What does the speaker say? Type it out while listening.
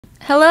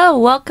Hello,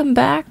 welcome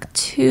back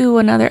to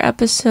another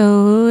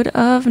episode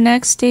of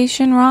Next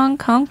Station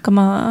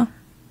Ronkonkoma.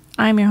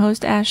 I'm your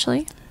host,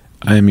 Ashley.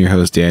 I am your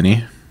host,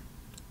 Danny.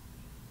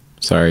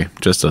 Sorry,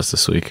 just us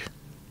this week.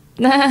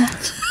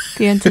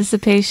 The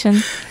anticipation.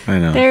 I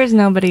know. There's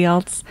nobody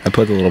else. I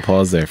put the little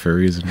pause there for a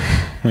reason.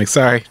 Like,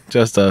 sorry,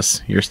 just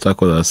us. You're stuck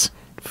with us,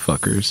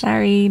 fuckers.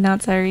 Sorry,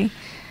 not sorry.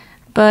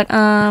 But,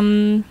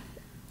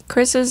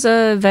 Chris is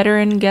a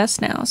veteran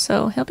guest now,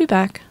 so he'll be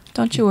back.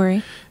 Don't you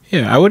worry.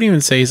 Yeah, I wouldn't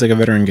even say he's like a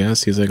veteran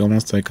guest. He's like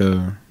almost like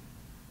a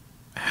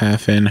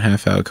half in,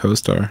 half out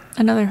co-star.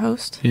 Another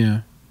host?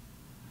 Yeah.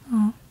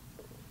 Oh.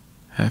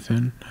 Half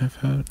in,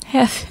 half out.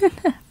 Half in,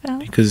 half out.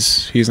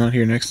 Because he's not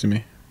here next to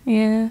me.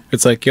 Yeah.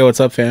 It's like, yo, what's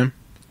up, fam?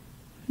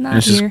 Not and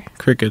it's here. just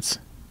crickets.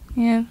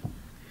 Yeah.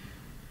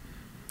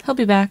 He'll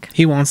be back.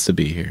 He wants to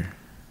be here.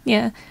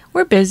 Yeah.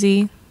 We're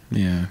busy.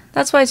 Yeah.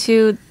 That's why,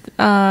 too,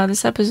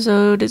 this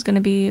episode is going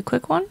to be a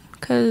quick one,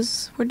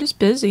 because we're just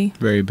busy.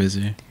 Very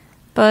busy.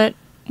 But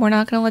we're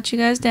not going to let you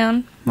guys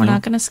down. We're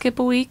not going to skip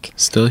a week.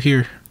 Still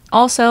here.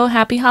 Also,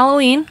 happy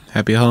Halloween.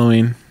 Happy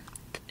Halloween.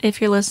 If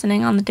you're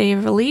listening on the day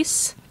of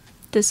release,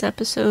 this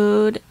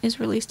episode is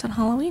released on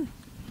Halloween.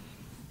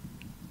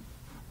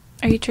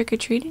 Are you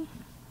trick-or-treating?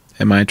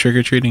 Am I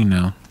trick-or-treating?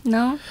 No.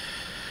 No?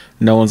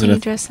 No one's Are going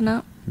you dressing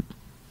up?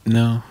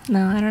 No.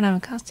 No, I don't have a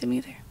costume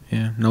either.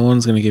 Yeah, no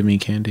one's going to give me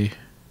candy.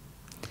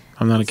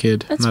 I'm not a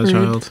kid. That's I'm not a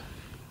rude. child.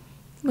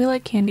 We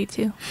like candy,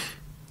 too.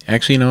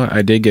 Actually, you know what?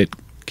 I did get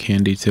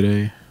candy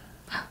today.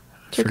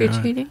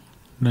 Trick-or-treating?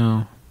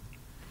 No.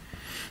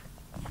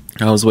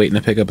 I was waiting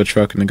to pick up a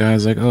truck, and the guy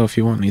was like, oh, if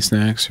you want any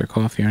snacks or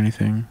coffee or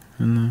anything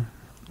in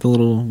the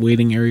little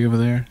waiting area over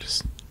there,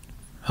 just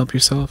help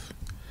yourself.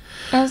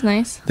 That was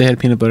nice. They had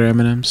peanut butter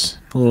M&Ms,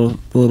 the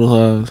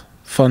little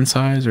fun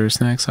size or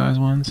snack size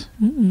ones.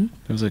 Mm-mm.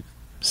 There was like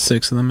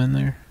 6 of them in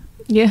there.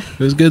 Yeah. It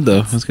was good,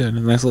 though. It was good. A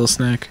nice little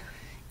snack.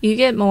 You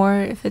get more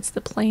if it's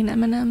the plain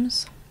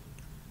M&Ms.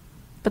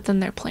 But then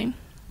they're plain.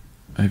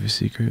 I have a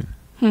secret.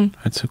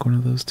 I took one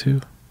of those, too.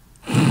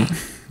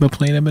 The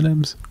plain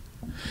M&Ms.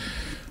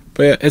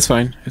 But yeah, it's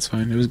fine. It's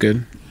fine. It was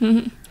good.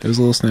 It was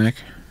a little snack.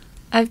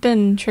 I've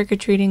been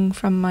trick-or-treating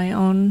from my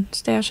own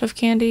stash of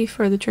candy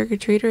for the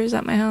trick-or-treaters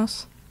at my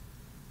house.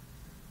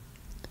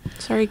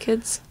 Sorry,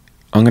 kids.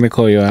 I'm going to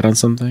call you out on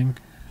something.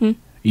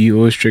 You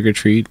always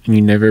trick-or-treat, and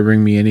you never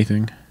bring me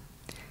anything.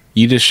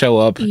 You just show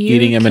up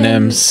eating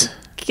M&Ms.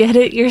 Get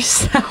it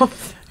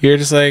yourself. You're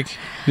just like,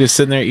 you're just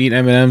sitting there eating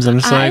M&Ms. I'm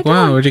just like,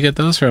 wow, where'd you get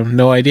those from?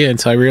 No idea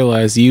until I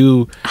realized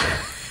you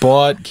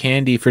bought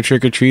candy for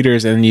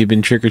trick-or-treaters, and you've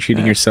been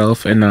trick-or-treating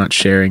yourself and not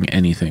sharing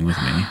anything with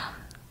me.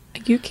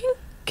 You can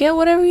get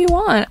whatever you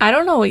want. I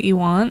don't know what you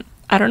want.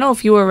 I don't know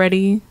if you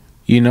already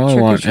I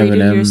want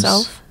M&Ms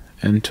yourself.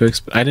 and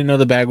Twix. I didn't know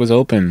the bag was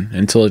open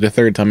until like the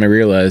third time I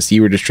realized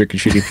you were just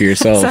trick-or-treating for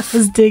yourself. I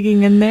was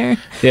digging in there.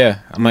 Yeah.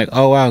 I'm like,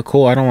 oh, wow,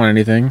 cool. I don't want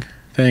anything.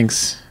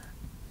 Thanks.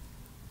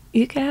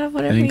 You can have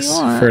whatever Thanks you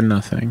want. for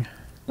nothing.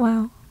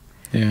 Wow.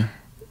 Yeah.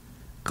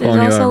 There's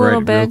also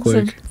little bags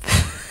of...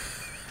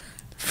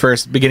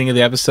 First beginning of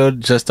the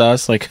episode, just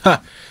us, like,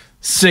 ha,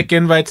 sick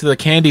invite to the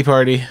candy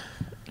party.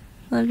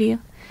 Love you.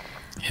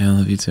 Yeah, I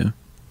love you too.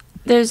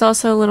 There's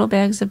also little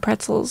bags of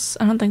pretzels.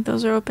 I don't think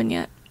those are open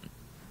yet.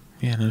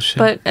 Yeah, no shit.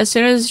 But as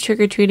soon as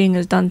trick-or-treating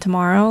is done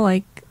tomorrow,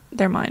 like,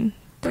 they're mine.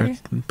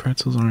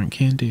 Pretzels aren't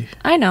candy.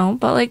 I know,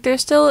 but, like, they're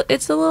still...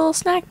 It's a little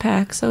snack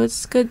pack, so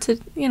it's good to,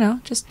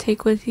 just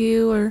take with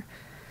you or...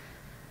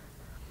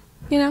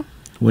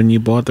 When you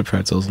bought the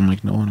pretzels, I'm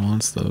like, no one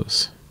wants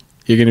those.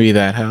 You're going to be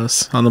that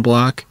house on the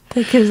block?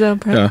 That gives out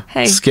pretzels.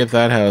 Hey. Skip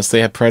that house.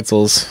 They have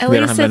pretzels. They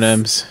don't have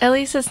M&Ms. At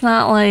least it's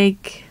not,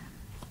 like,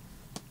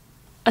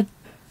 a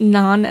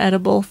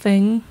non-edible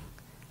thing.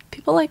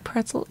 People like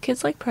pretzels.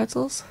 Kids like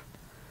pretzels.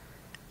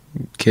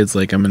 Kids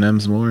like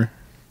M&Ms more.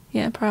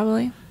 Yeah,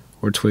 probably.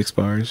 Or Twix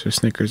bars, or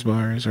Snickers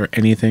bars, or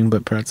anything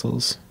but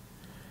pretzels.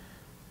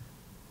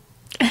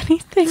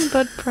 Anything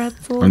but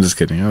pretzels. I'm just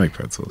kidding. I like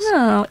pretzels.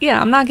 No,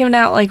 yeah, I'm not giving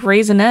out, like,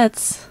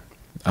 Raisinets.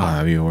 Oh,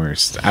 that'd be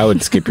worst. I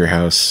would skip your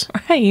house.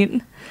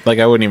 Right. Like,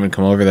 I wouldn't even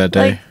come over that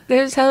day. Like,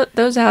 there's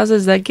those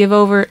houses that give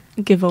out,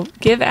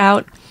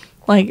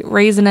 like,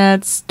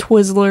 Raisinets,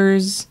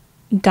 Twizzlers,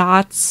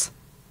 Dots.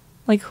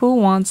 Like, who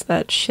wants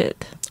that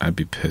shit? I'd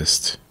be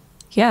pissed.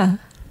 Yeah.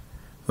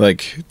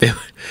 Like, they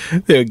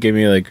would give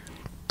me, like,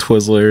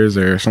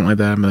 Twizzlers or something like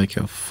that. I'm like,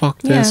 yo,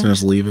 fuck this, and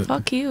just leave it.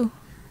 Fuck you.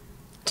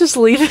 Just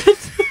leave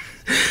it.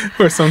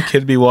 Or some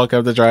kid be walking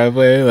up the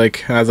driveway,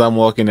 like, as I'm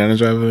walking down the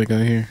driveway, like, oh,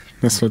 here,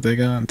 that's what they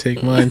got.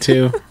 Take mine,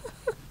 too.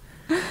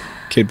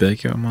 Kid be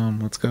like, yo, Mom,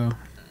 let's go.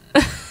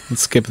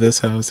 Let's skip this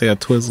house. They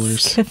got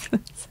Twizzlers.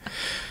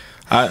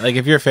 Like,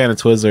 if you're a fan of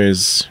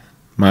Twizzlers,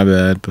 my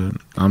bad, but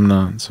I'm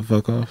not, so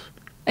fuck off.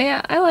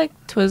 Yeah, I like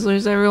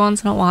Twizzlers every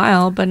once in a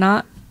while, but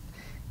not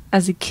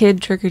as a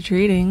kid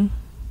trick-or-treating.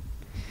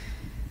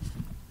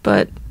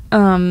 But,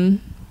 now,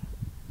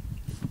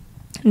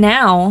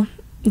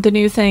 the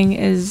new thing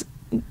is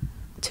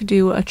to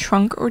do a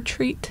trunk or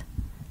treat.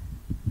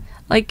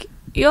 Like,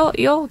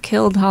 y'all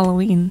killed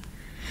Halloween.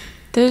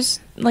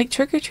 There's like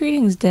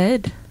trick-or-treating's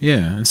dead.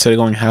 Yeah, instead of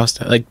going house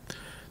to, like,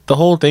 the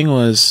whole thing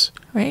was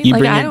right.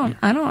 Like I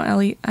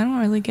don't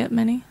really get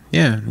many.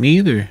 Yeah, me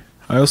either.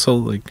 I also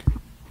like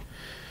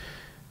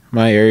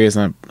my area is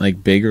not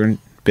like big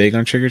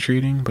on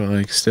trick-or-treating, but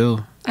like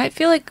still. I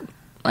feel like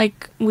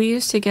we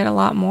used to get a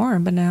lot more,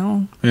 but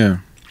now yeah,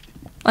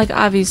 like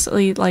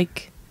obviously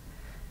like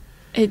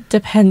it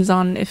depends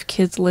on if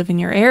kids live in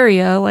your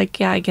area. Like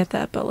yeah, I get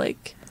that, but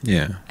like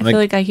yeah, I feel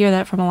like I hear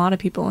that from a lot of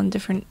people in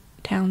different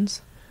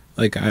towns.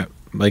 Like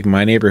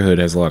my neighborhood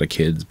has a lot of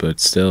kids, but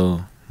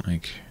still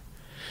like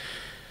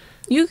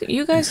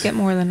you guys get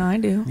more than I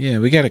do. Yeah,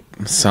 we get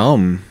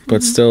some,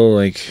 but still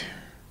like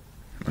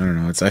I don't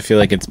know. I feel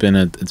like it's been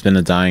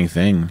a dying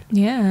thing.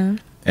 Yeah.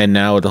 And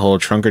now with the whole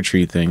trunk or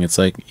treat thing, it's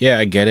like, yeah,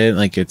 I get it.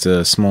 Like it's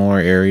a smaller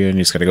area and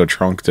you just got to go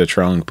trunk to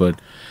trunk, but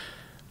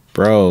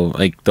bro,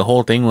 like the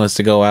whole thing was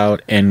to go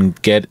out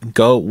and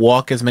go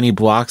walk as many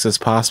blocks as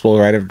possible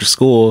right after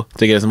school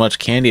to get as much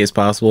candy as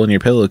possible in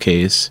your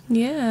pillowcase.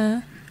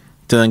 Yeah.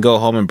 To then go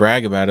home and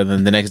brag about it, and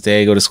then the next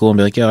day go to school and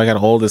be like, yo, I got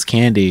all this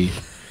candy.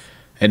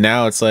 And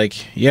now it's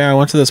like, yeah, I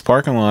went to this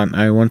parking lot.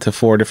 I went to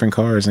 4 different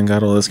cars and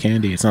got all this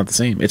candy. It's not the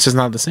same. It's just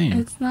not the same.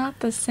 It's not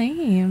the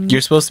same. You're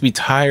supposed to be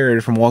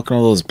tired from walking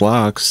all those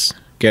blocks,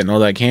 getting all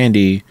that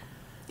candy.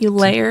 You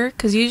layer,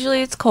 because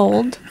usually it's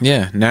cold.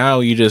 Yeah,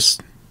 now you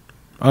just...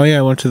 Oh, yeah,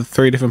 I went to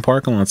 3 different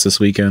parking lots this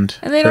weekend.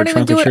 And they don't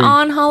even do it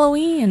on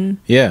Halloween.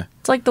 Yeah.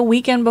 It's like the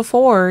weekend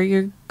before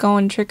you're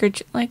going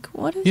trick-or-treat. Like,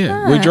 what is that?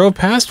 Yeah, we drove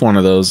past one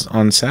of those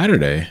on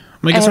Saturday. I'm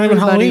like, it's not even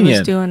Halloween yet. Everybody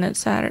was doing it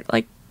Saturday.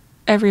 Like,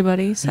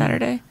 everybody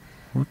Saturday.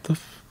 What the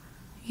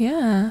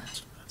Yeah.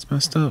 That's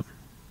messed up.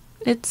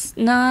 It's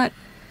not...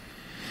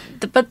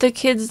 But the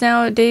kids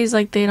nowadays,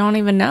 like, they don't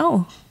even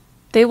know.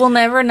 They will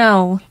never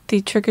know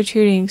the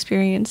trick-or-treating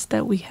experience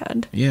that we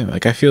had. Yeah,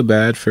 like I feel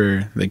bad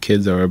for the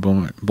kids that were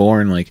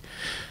born like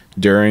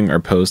during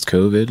or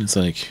post-COVID. It's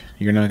like,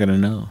 you're not going to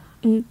know.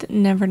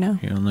 Never know.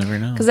 You'll never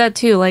know. Because that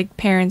too, like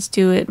parents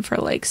do it for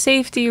like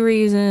safety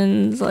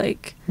reasons.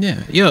 Like,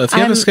 yeah. Yo, if you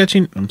have a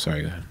sketchy... I'm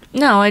sorry, go ahead.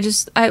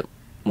 No,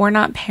 we're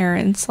not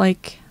parents.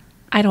 Like,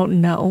 I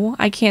don't know.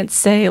 I can't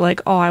say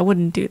like, oh, I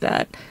wouldn't do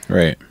that.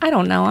 Right. I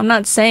don't know. I'm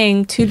not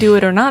saying to do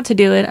it or not to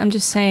do it. I'm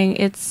just saying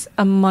it's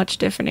a much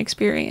different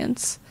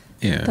experience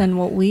than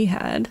what we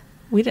had.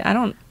 I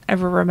don't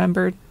ever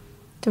remember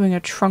doing a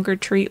trunk or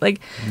treat.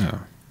 Like, no.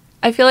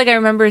 I feel like I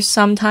remember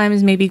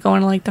sometimes maybe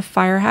going to like the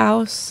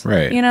firehouse.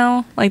 Right. You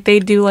know? Like they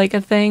do like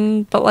a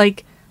thing, but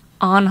like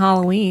on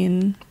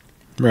Halloween.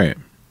 Right.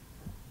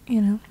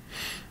 You know?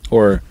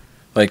 Or...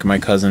 like my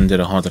cousin did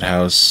a haunted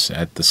house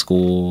at the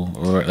school,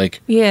 or like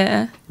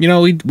yeah, you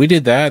know, we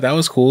did that. That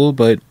was cool,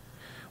 but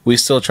we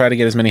still try to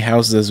get as many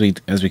houses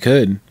as we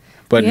could.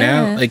 But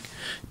now, like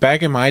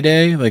back in my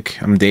day, like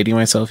I'm dating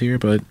myself here,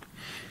 but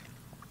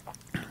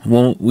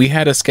well, we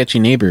had a sketchy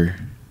neighbor,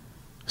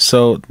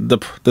 so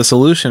the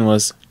solution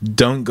was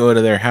don't go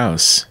to their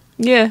house.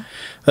 Yeah,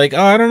 like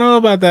oh, I don't know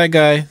about that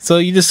guy, so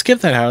you just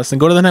skip that house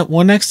and go to the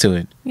one next to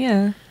it.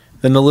 Yeah.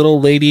 Then the little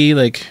lady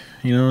like.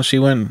 You know, she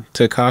went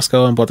to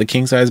Costco and bought the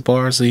king size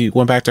bar, so you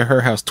went back to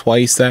her house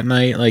twice that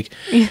night. Like,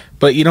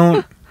 but you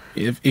don't.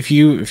 If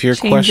you're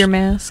change your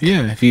mask.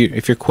 Yeah, if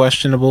you're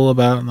questionable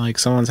about like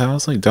someone's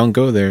house, like don't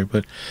go there.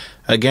 But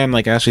again,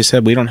 like Ashley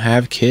said, we don't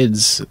have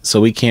kids,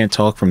 so we can't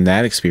talk from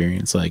that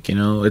experience. Like you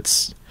know,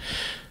 it's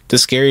the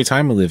scary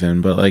time we live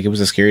in. But like it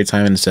was a scary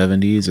time in the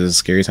 70s. It was a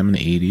scary time in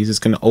the 80s. It's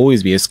gonna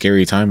always be a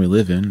scary time we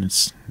live in.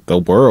 It's the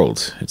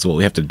world. It's what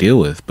we have to deal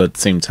with. But at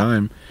the same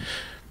time.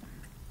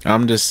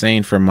 I'm just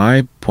saying from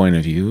my point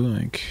of view,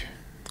 like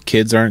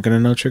kids aren't gonna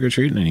know trick or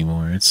treating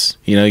anymore. It's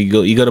you know,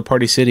 you go to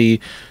Party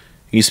City,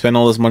 you spend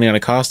all this money on a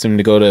costume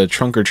to go to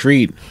trunk or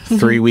treat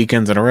 3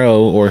 weekends in a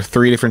row, or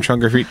 3 different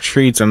trunk or treat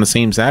treats on the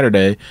same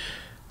Saturday.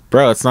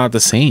 Bro, it's not the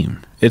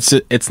same.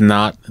 It's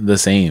not the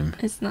same.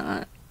 It's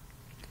not.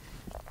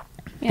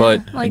 Yeah,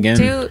 but like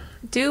again,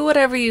 do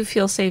whatever you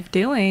feel safe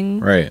doing.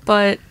 Right.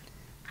 But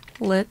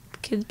let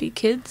kids be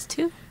kids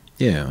too.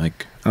 Yeah,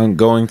 like I'm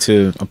going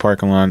to a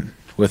parking lot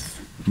with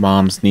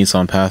mom's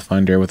Nissan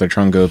Pathfinder with her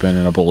trunk open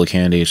and a bowl of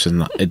candy. It's just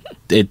not.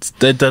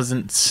 It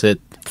doesn't sit.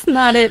 It's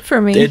not it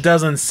for me. It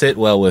doesn't sit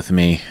well with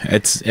me.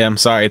 I'm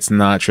sorry. It's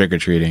not trick or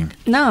treating.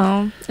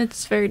 No,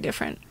 it's very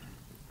different.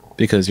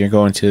 Because you're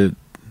going to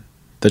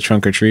the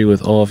trunk or treat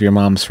with all of your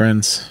mom's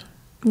friends.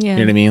 Yeah. You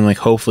know what I mean? Like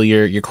hopefully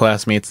your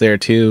classmates there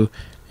too.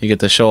 You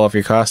get to show off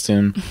your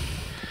costume.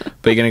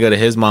 But you're gonna go to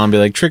his mom and be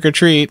like trick or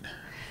treat.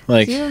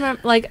 Like. Do you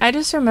remember? Like I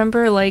just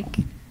remember like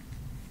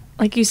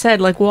you said,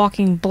 like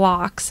walking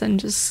blocks and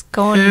just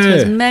going to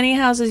as many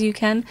houses as you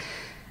can.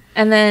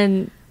 And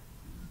then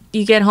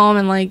you get home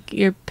and like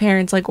your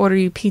parents like order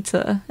you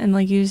pizza and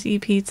like you just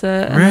eat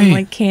pizza and then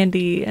like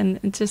candy. And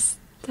it just,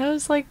 it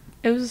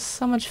was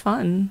so much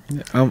fun.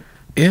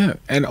 Yeah.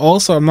 And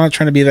also I'm not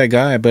trying to be that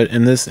guy, but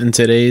in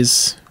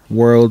today's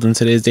world, in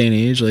today's day and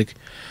age, like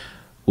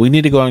we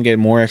need to go out and get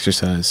more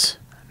exercise.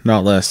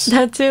 Not less.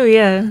 That too,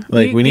 yeah.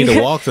 Like, we need to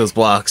walk those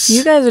blocks.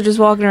 You guys are just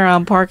walking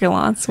around parking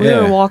lots. We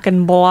were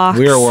walking blocks.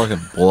 We were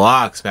walking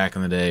blocks back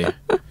in the day.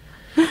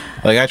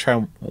 Like, I try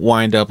and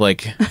wind up,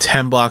 like,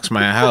 10 blocks from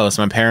my house.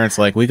 My parents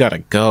like, we gotta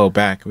go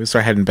back. We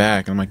start heading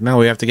back. I'm like, no,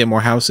 we have to get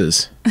more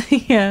houses.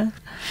 Yeah.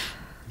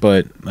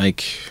 But,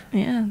 like,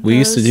 yeah, we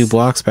used to do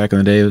blocks back in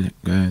the day,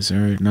 guys. All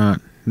right,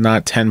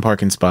 not 10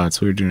 parking spots.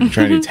 We were trying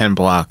to do 10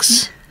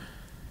 blocks.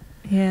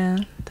 Yeah,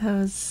 that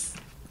was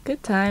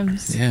good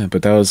times. Yeah,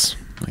 but that was,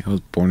 like, I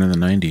was born in the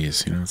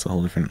 90s. You know, it's a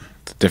whole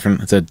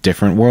it's a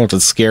different world.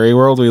 It's a scary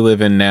world we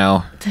live in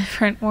now.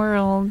 Different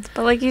world.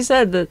 But like you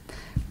said, the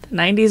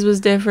 90s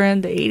was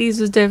different, the 80s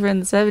was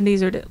different, the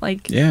 70s are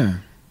like, yeah.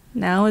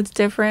 Now it's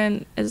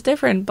different. It's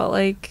different, but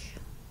like,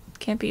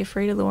 can't be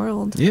afraid of the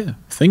world. Yeah,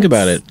 think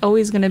about it.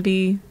 Always gonna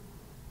be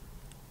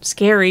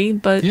scary,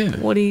 but yeah.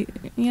 what do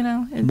you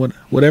know?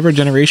 Whatever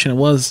generation it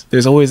was,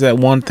 there's always that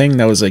one thing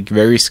that was like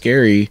very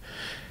scary.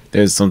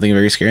 There's something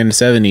very scary in the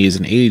 70s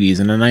and 80s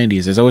and the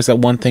 90s. There's always that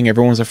one thing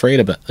everyone's afraid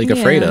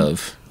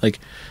of. Like,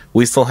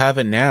 we still have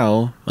it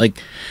now.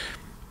 Like,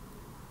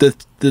 the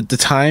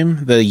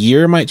time, the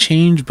year might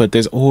change, but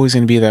there's always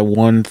going to be that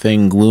one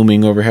thing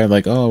glooming overhead.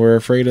 Like, oh, we're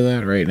afraid of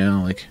that right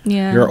now. Like,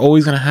 yeah. You're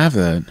always going to have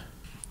that.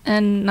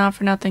 And not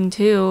for nothing,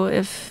 too,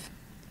 if,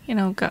 you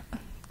know,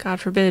 God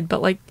forbid,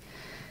 but, like,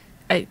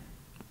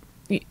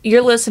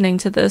 you're listening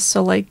to this,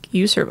 so, like,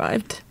 you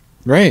survived.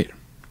 Right.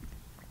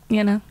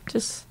 You know,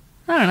 just...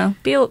 I don't know.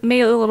 Be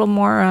a little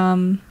more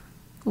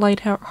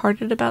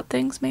light-hearted about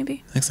things,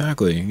 maybe.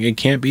 Exactly. You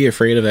can't be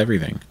afraid of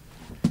everything.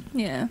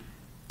 Yeah.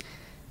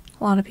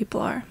 A lot of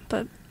people are.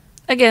 But,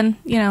 again,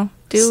 you know,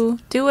 do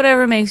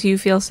whatever makes you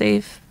feel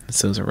safe.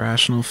 It's those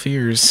irrational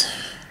fears.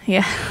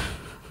 Yeah.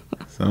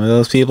 Some of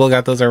those people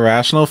got those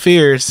irrational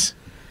fears.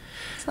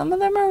 Some of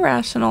them are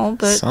rational,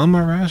 but... Some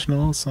are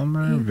rational. Some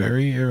are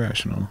very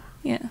irrational.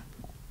 Yeah.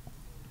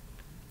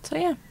 So,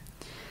 yeah.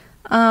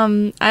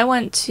 I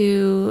went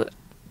to...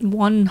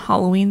 one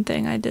Halloween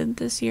thing I did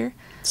this year.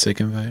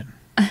 Sick invite.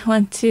 I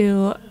went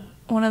to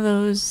one of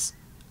those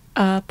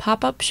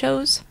pop-up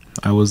shows.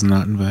 I was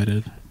not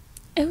invited.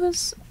 It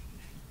was...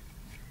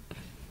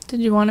 Did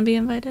you want to be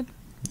invited?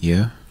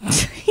 Yeah.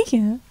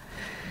 Yeah.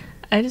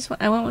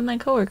 I went with my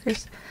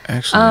coworkers.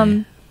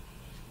 Actually,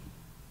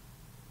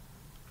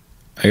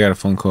 I got a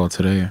phone call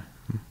today.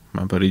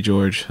 My buddy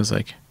George was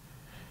like,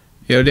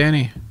 yo,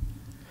 Danny,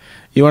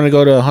 you want to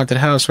go to a haunted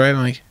house, right? I'm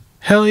like,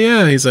 hell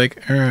yeah. He's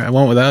like, all right, I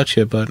went without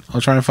you, but I'll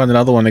try and find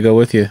another one to go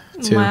with you,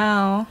 too.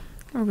 Wow.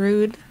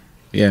 Rude.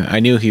 Yeah, I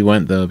knew he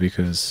went, though,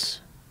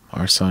 because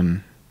our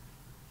son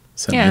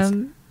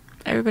said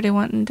everybody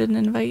went and didn't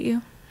invite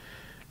you.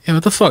 Yeah,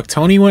 what the fuck?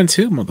 Tony went,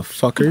 too,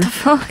 motherfucker. What the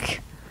fuck?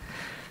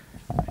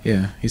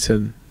 Yeah, he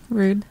said...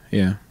 Rude.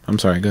 Yeah. I'm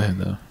sorry, go ahead,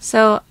 though.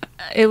 So,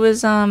 it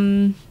was,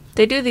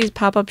 they do these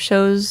pop-up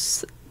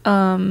shows,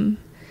 for,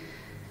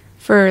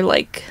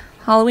 like,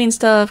 Halloween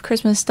stuff,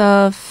 Christmas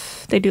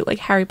stuff. They do like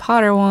Harry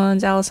Potter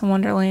ones, Alice in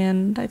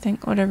Wonderland, I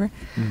think, whatever.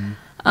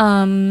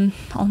 Mm-hmm.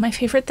 All my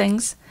favorite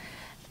things.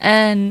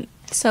 And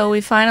so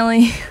we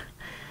finally,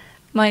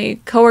 my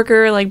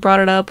coworker like brought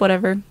it up,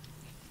 whatever.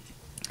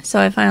 So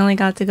I finally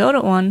got to go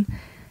to one,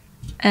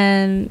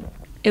 and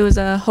it was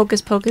a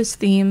Hocus Pocus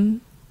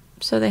theme.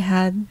 So they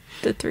had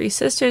the three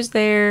sisters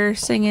there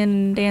singing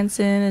and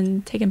dancing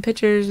and taking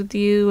pictures with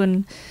you,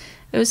 and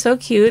it was so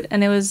cute.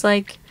 And it was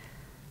like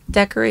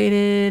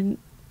decorated.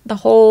 The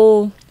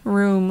whole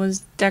room was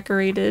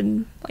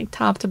decorated like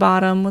top to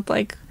bottom with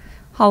like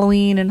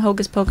Halloween and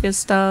Hocus Pocus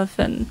stuff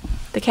and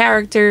the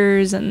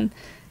characters, and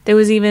there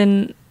was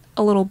even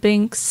a little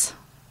Binks,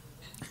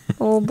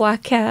 a little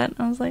black cat.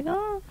 I was like,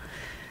 oh.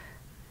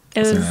 I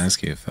was going to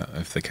ask you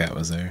if the cat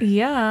was there.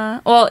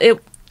 Yeah. Well,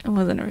 it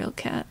wasn't a real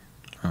cat.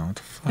 Oh, what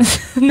the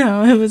fuck?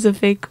 No, it was a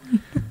fake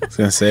one. I was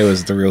going to say,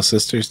 was it the real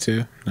sisters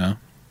too? No?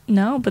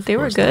 No, but they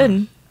were good.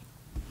 Not.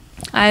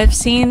 I've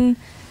seen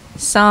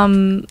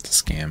some it's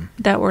a scam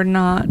that were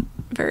not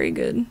very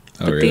good.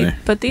 Oh, really?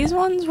 But these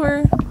ones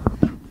were,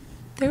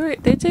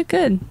 they did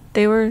good.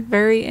 They were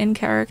very in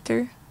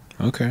character.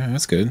 Okay,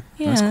 that's good.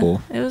 Yeah, that's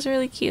cool. It was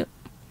really cute.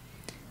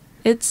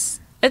 It's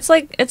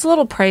like, it's a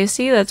little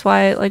pricey. That's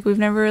why like we've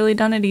never really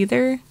done it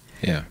either.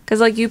 Yeah. Because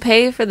like you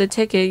pay for the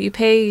ticket, you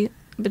pay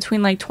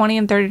between like $20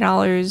 and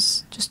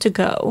 $30 just to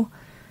go,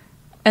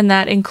 and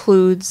that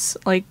includes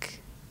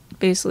like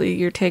basically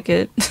your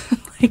ticket.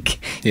 Like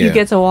you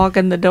get to walk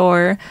in the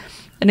door.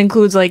 It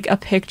includes like a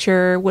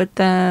picture with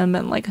them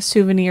and like a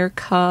souvenir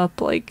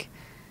cup, like,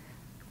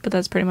 but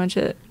that's pretty much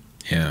it.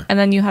 Yeah. And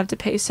then you have to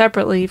pay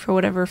separately for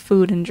whatever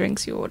food and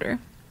drinks you order.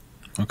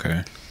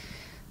 Okay.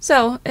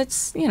 So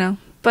it's, you know,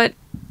 but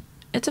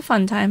it's a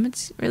fun time.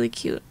 It's really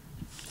cute.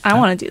 I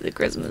want to do the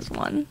Christmas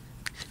one.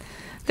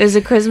 There's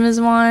a Christmas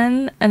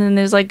one, and then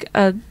there's like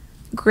a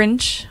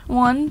Grinch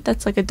one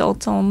that's like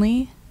adults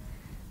only.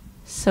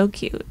 So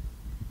cute.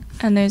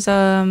 And there's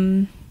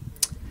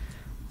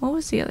what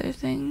was the other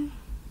thing?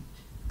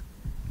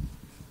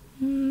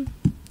 There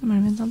might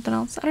have been something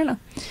else. I don't know.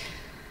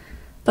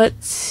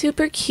 But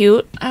super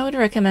cute. I would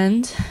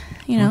recommend,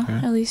 you know,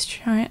 at least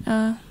try it,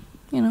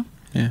 you know.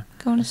 Yeah.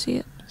 Going to see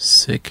it.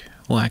 Sick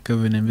lack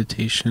of an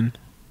invitation.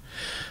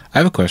 I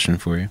have a question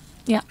for you.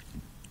 Yeah.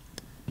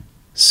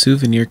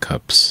 Souvenir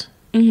cups.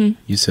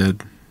 Mm-hmm. You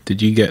said,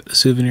 did you get a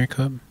souvenir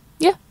cup?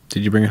 Yeah.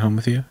 Did you bring it home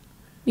with you?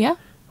 Yeah.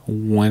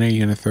 When are you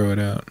going to throw it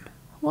out?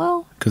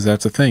 Well. Because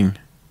that's a thing.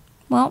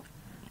 Well.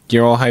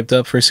 You're all hyped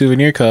up for a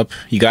souvenir cup.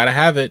 You got to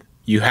have it.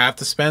 You have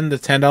to spend the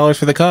 $10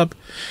 for the cup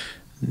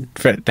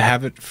to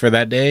have it for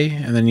that day,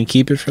 and then you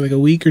keep it for like a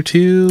week or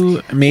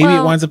two. Maybe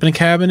it winds up in a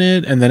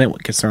cabinet, and then it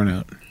gets thrown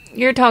out.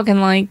 You're talking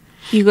like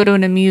you go to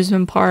an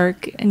amusement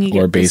park and you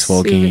get a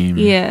baseball game,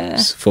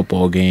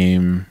 football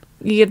game.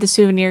 You get the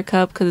souvenir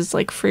cup because it's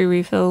like free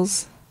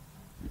refills.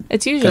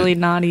 It's usually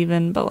not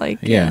even, but like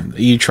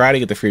you try to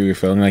get the free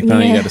refill, and like no,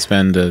 you got to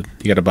spend you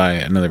got to buy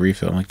another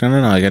refill. I'm like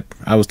no,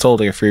 I was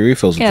told I get free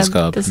refills with this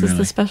cup. This is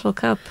the special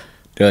cup.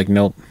 They're like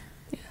nope.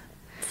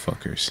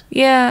 Fuckers.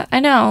 Yeah, I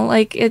know.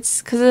 Like,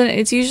 it's because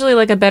it's usually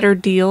like a better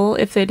deal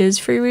if it is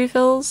free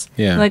refills.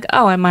 Yeah. Like,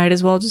 oh, I might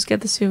as well just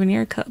get the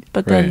souvenir cup.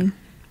 But then,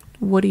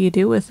 what do you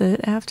do with it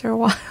after a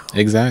while?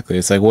 Exactly.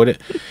 It's like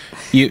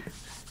you.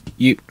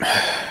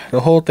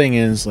 The whole thing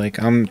is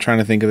like I'm trying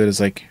to think of it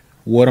as like,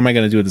 what am I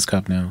gonna do with this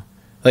cup now?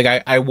 Like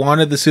I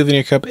wanted the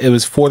souvenir cup. It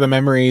was for the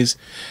memories.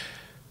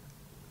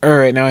 All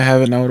right, now I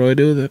have it. Now what do I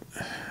do with it?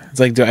 It's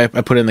like, do I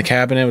put it in the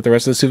cabinet with the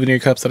rest of the souvenir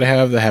cups that I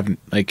have that have,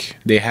 like,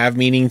 they have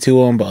meaning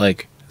to them, but,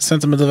 like,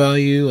 sentimental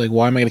value? Like,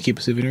 why am I going to keep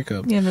a souvenir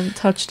cup? You haven't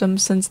touched them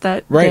since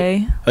that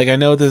day. Like, I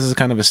know this is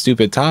kind of a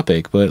stupid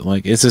topic, but,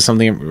 like, is this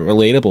something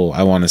relatable,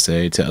 I want to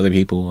say, to other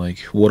people? Like,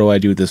 what do I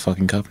do with this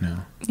fucking cup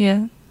now?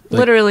 Yeah. Like,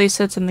 literally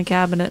sits in the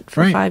cabinet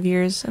for 5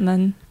 years,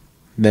 and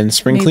then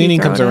spring cleaning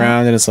comes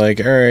around, and it's like,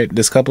 all right,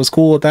 this cup was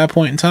cool at that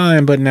point in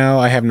time, but now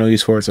I have no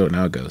use for it, so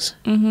now it goes.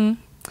 Mm-hmm.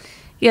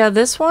 Yeah,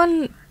 this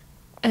one...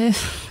 it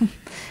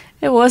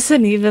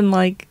wasn't even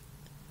like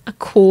a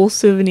cool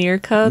souvenir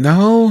cup.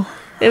 No,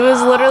 it was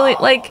literally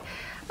like,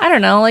 I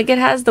don't know, like it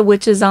has the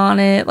witches on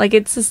it, like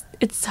it's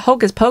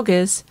hocus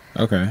pocus.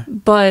 Okay,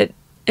 but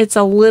it's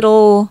a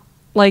little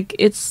like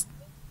it's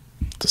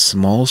a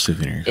small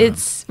souvenir cup.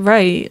 It's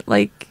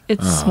like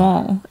it's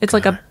small. It's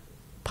like a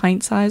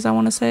pint size, I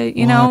want to say.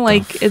 You know,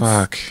 like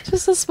it's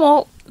just a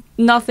small,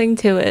 nothing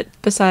to it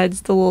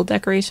besides the little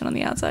decoration on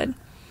the outside.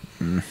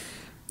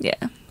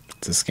 Yeah.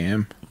 It's a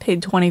scam.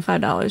 Paid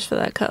 $25 for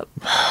that cup.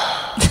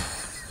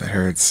 That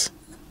hurts.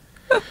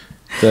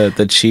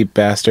 The cheap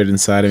bastard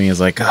inside of me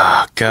is like,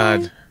 oh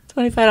god.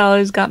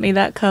 $25 got me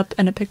that cup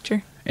and a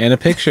picture. And a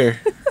picture.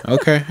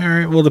 Okay, all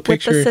right. Well, the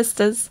picture. With the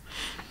sisters.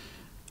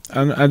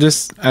 I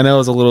know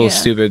it's a little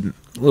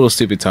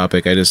stupid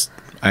topic.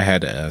 I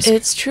had to ask.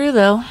 It's true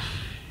though.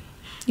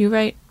 You're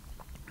right.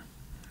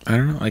 I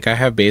don't know. Like I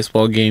have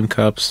baseball game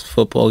cups,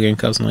 football game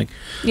cups. I'm like,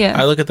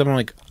 I look at them. I'm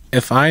like,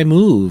 if I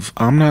move,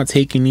 I'm not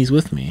taking these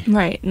with me.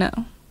 Right. No.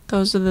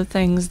 Those are the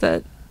things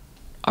that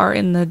are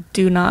in the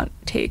do not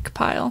take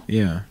pile.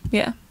 Yeah.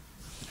 Yeah.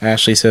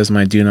 Ashley says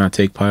my do not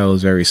take pile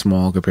is very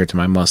small compared to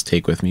my must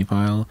take with me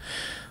pile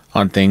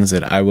on things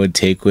that I would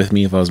take with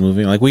me if I was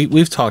moving. Like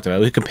we've talked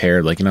about it. We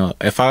compared, like, you know,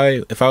 if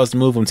I was to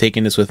move, I'm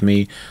taking this with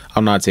me.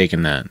 I'm not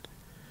taking that.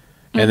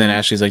 And then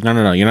Ashley's like,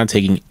 no, you're not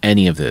taking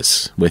any of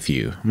this with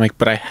you. I'm like,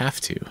 but I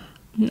have to.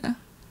 No.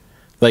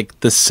 Like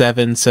the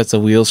 7 sets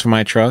of wheels for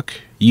my truck,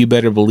 you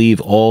better believe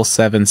all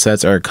 7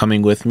 sets are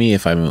coming with me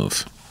if I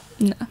move.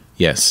 No.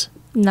 Yes.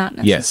 Not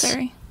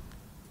necessary. Yes.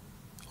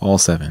 All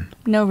 7.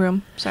 No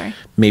room. Sorry.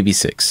 Maybe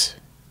 6.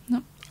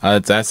 No.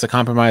 That's the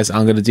compromise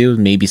I'm going to do.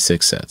 Maybe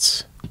 6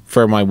 sets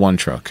for my one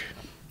truck.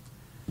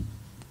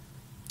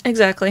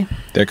 Exactly.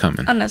 They're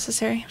coming.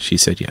 Unnecessary. She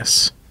said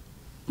yes.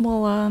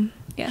 Well,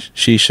 yeah.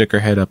 She shook her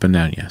head up and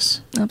down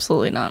yes.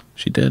 Absolutely not.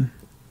 She did.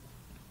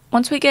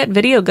 Once we get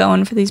video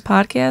going for these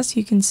podcasts,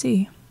 you can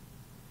see.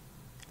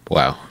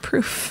 Wow.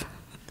 Proof.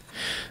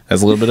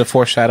 That's a little bit of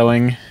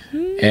foreshadowing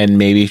and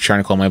maybe trying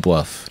to call my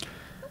bluff.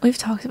 We've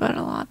talked about it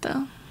a lot,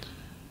 though.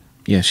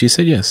 Yeah, she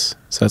said yes.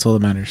 So that's all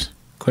that matters.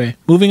 Okay.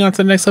 Moving on to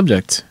the next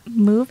subject.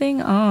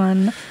 Moving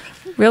on.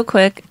 Real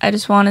quick, I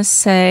just want to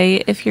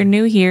say, if you're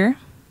new here,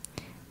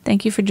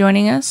 thank you for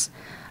joining us.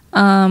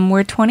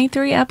 We're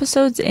 23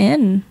 episodes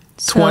in.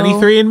 So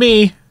 23 and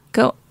me.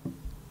 Go.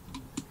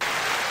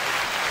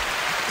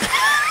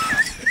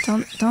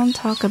 Don't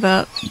talk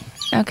about.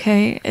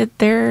 Okay,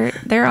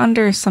 they're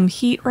under some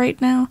heat right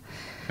now.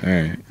 All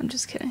right. I'm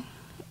just kidding.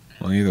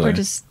 Well, either way.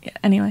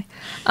 Anyway.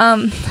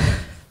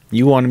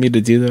 You wanted me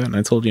to do that, and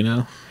I told you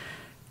no.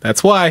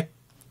 That's why.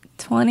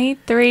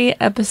 23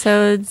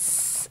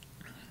 episodes.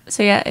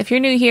 So yeah, if you're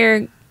new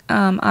here,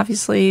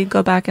 obviously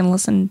go back and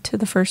listen to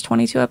the first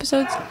 22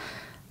 episodes.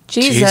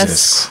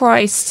 Jesus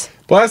Christ.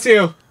 Bless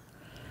you.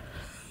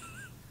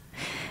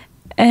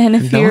 And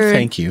if you're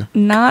thank you.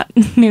 Not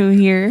new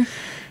here,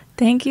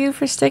 thank you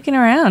for sticking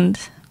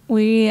around.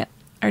 We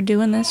are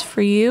doing this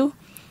for you.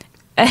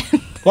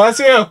 Bless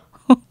you.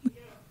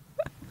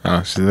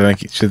 Oh, should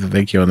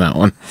thank you on that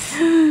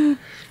one.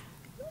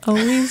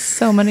 Always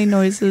so many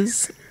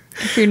noises.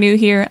 If you're new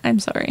here, I'm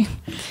sorry.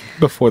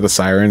 Before the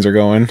sirens are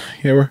going.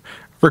 Yeah, we're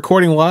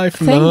recording live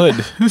from the hood.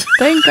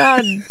 Thank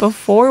God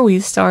before we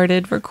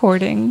started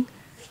recording.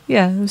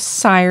 Yeah, there was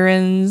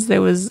sirens.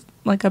 There was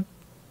like a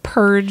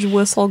purge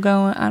whistle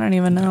going. I don't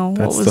even know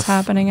what was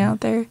happening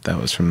out there. That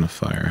was from the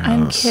firehouse.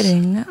 I'm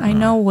kidding. I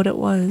know what it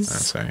was. I'm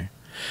sorry.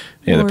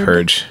 Yeah, Lord. The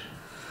purge.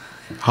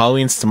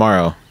 Halloween's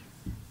tomorrow.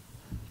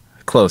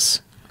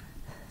 Close.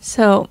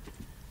 So,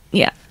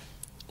 yeah.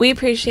 We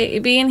appreciate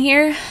you being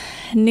here,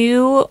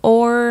 new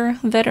or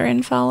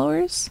veteran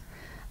followers.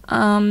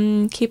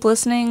 Keep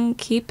listening,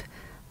 keep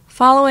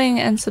following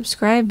and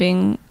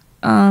subscribing.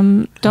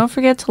 Don't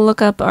forget to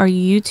look up our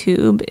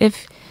YouTube.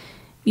 If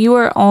you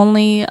are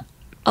only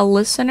a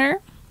listener,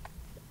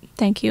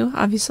 thank you,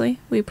 obviously.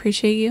 We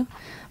appreciate you.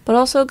 But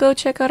also go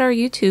check out our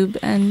YouTube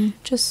and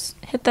just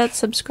hit that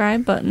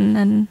subscribe button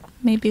and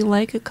maybe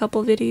like a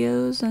couple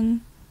videos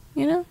and,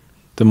 you know.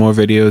 The more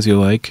videos you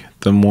like,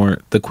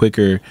 the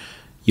quicker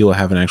you will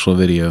have an actual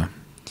video.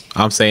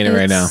 I'm saying it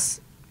right now.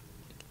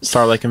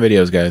 Start liking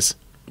videos, guys.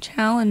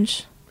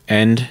 Challenge.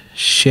 And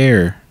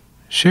share.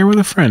 Share with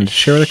a friend.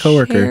 Share with a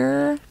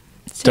coworker.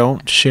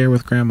 Don't share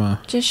with grandma.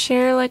 Just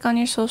share like on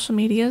your social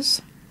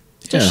medias.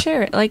 Just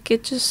share it. Like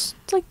it's just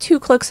like 2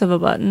 clicks of a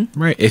button.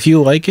 Right. If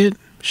you like it,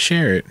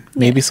 share it.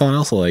 Maybe someone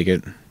else will like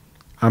it.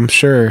 I'm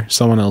sure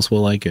someone else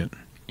will like it.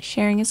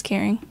 Sharing is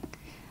caring.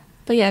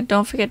 But yeah,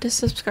 don't forget to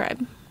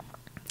subscribe.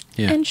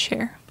 Yeah. And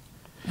share.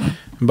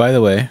 By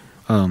the way,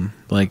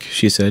 like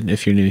she said,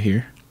 if you're new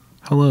here,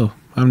 hello,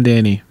 I'm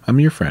Danny. I'm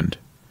your friend.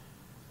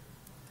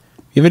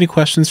 If you have any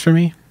questions for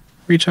me,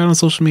 reach out on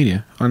social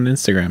media, on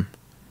Instagram.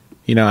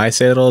 You know, I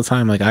say it all the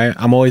time. Like,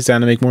 I'm always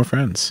down to make more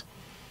friends.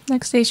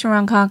 Next station,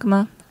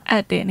 Ronkonkoma,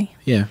 at Danny.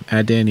 Yeah,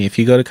 at Danny. If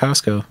you go to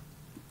Costco,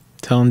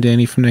 tell them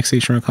Danny from Next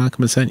Station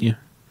Ronkonkoma sent you.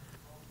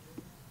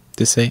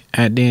 Just say,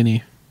 at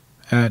Danny,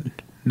 at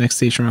Next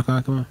Station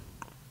Ronkonkoma.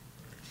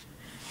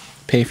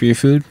 Pay for your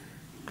food,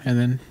 and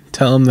then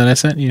tell them that I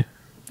sent you.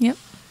 Yep.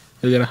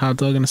 We got a hot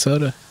dog and a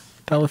soda.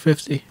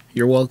 $1.50.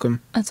 You're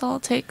welcome. That's all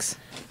it takes.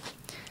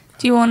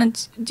 Do you want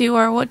to do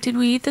our What Did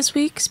We Eat This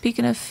Week?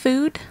 Speaking of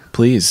food.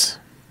 Please.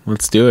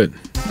 Let's do it.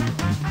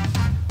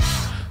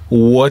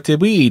 What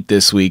did we eat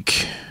this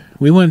week?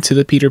 We went to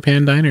the Peter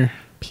Pan Diner.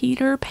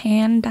 Peter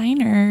Pan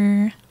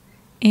Diner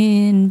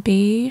in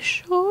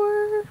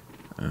Bayshore?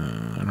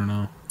 I don't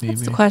know. Maybe.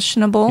 It's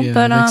questionable, yeah,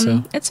 but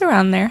so. It's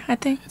around there, I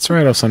think. It's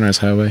right off Sunrise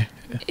Highway.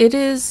 It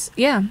is,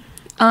 yeah.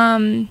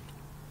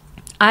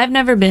 I've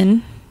never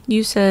been.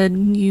 You said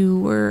you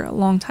were a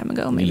long time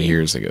ago, maybe.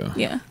 Years ago.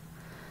 Yeah.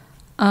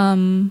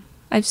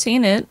 I've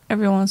seen it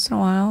every once in a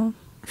while,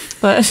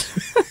 but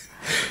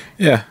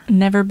yeah,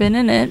 never been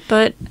in it.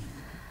 But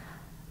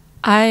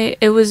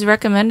it was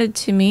recommended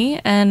to me,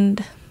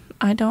 and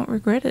I don't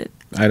regret it.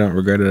 I don't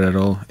regret it at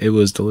all. It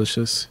was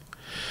delicious.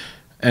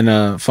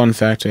 And fun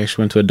fact, I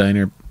actually went to a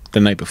diner the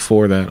night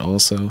before that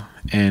also,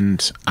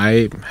 and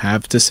I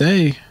have to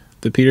say,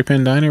 the Peter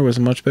Pan Diner was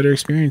a much better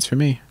experience for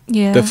me.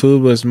 Yeah, the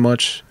food was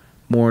much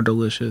more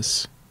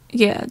delicious.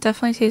 Yeah,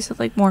 definitely tasted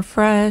like more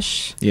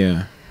fresh.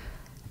 Yeah.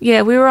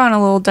 Yeah, we were on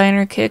a little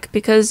diner kick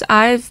because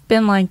I've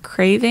been like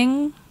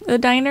craving a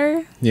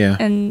diner. Yeah.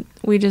 And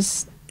we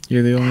just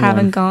You're the only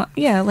haven't one. Gone.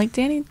 Yeah, like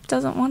Danny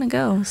doesn't want to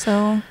go,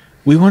 so.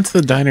 We went to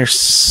the diner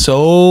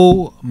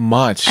so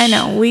much. I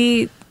know.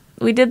 We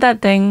did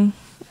that thing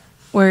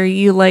where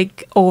you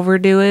like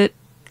overdo it.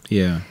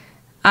 Yeah.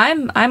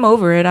 I'm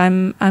over it.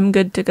 I'm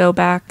good to go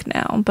back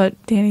now,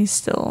 but Danny's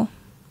still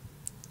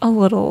a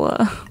little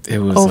it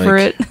was over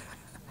like, it.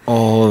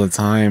 All the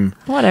time.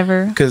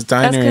 Whatever. Because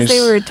diners... That's because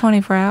they were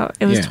 24 hours.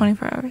 It was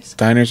 24 hours.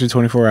 Diners are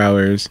 24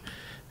 hours.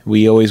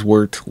 We always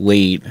worked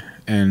late.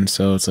 And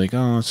so it's like,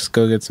 oh, let's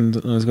go to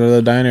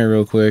the diner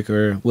real quick.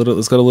 Or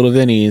let's go to Little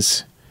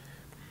Vinny's.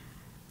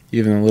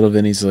 Even though Little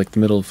Vinny's is like the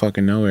middle of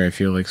fucking nowhere, I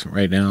feel like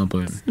right now.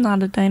 But it's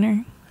not a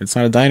diner. It's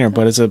not a diner,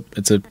 but it's a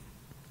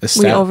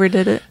we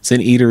overdid it. It's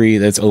an eatery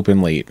that's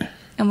open late.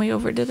 And we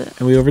overdid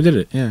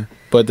it. Yeah.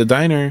 But the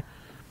diner...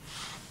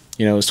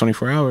 You know, it was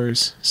 24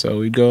 hours, so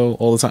we'd go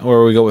all the time,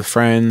 or we go with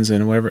friends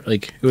and whatever.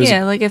 Like it was.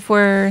 Yeah, like if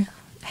we're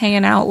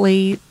hanging out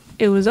late,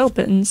 it was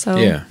open. So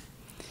yeah,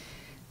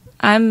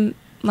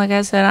 like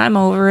I said, I'm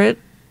over it.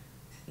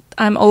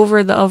 I'm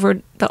over the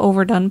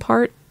overdone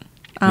part.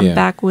 I'm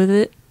back with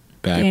it.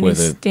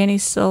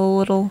 Danny's still a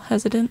little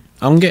hesitant.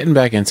 I'm getting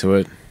back into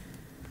it,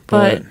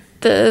 but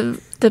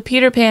the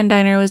Peter Pan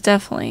Diner was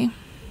definitely,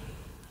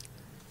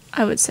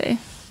 I would say,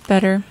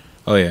 better.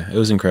 Oh yeah, it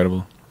was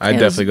incredible. I'd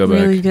definitely go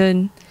back. Really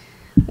good.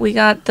 We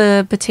got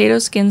the potato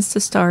skins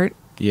to start.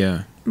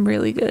 Yeah.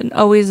 Really good.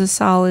 Always a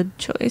solid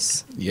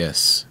choice.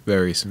 Yes.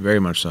 Very, very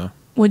much so.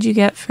 What'd you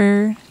get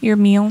for your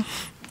meal?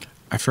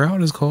 I forgot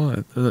what it's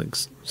called. Like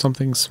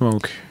something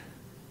smoke.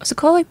 Was it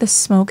called like the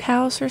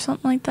smokehouse or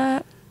something like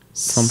that?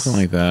 Something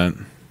like that.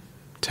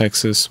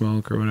 Texas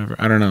smoke or whatever.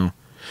 I don't know.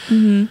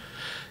 Mm-hmm.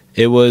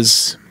 It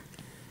was...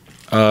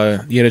 you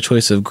had a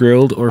choice of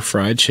grilled or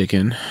fried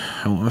chicken.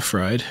 I went with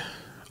fried.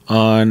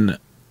 On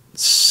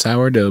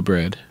sourdough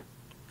bread.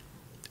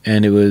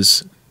 And it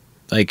was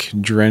like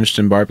drenched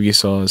in barbecue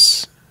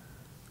sauce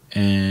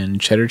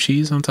and cheddar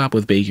cheese on top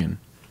with bacon.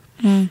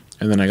 And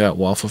then I got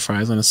waffle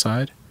fries on the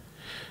side,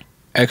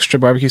 extra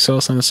barbecue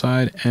sauce on the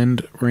side,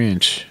 and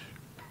ranch.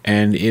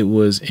 And it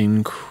was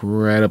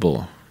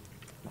incredible.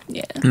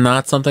 Yeah.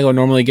 Not something I would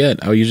normally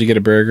get. I would usually get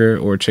a burger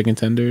or chicken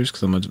tenders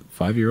because I'm a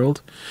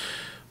 5-year-old.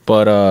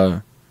 But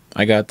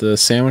I got the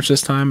sandwich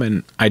this time,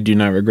 and I do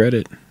not regret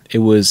it. It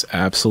was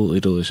absolutely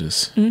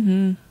delicious.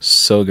 Mm-hmm.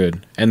 So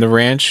good. And the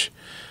ranch,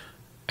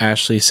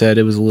 Ashley said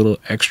it was a little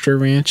extra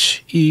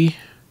ranch-y,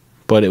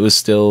 but it was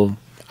still,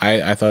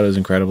 I thought it was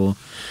incredible.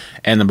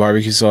 And the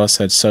barbecue sauce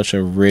had such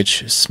a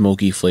rich,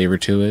 smoky flavor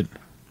to it.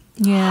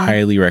 Yeah.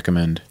 Highly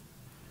recommend.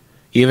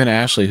 Even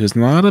Ashley, who's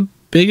not a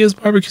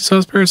biggest barbecue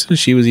sauce person,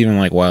 she was even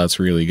like, wow, it's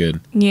really good.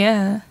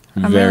 Yeah.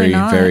 I'm very, really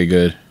not. very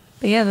good.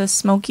 But yeah, the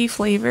smoky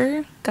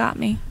flavor got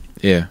me.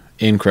 Yeah,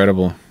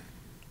 incredible.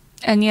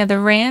 And yeah, the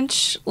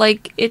ranch,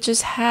 like, it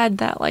just had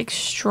that, like,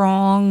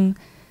 strong,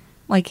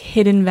 like,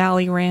 Hidden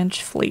Valley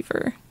ranch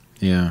flavor.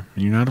 Yeah,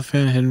 you're not a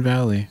fan of Hidden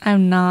Valley.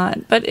 I'm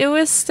not. But it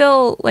was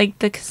still, like,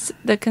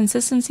 the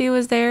consistency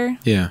was there.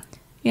 Yeah.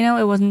 You know,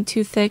 it wasn't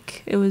too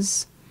thick. It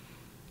was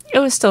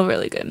still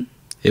really good.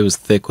 It was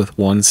thick with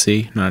one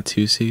C, not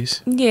two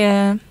C's.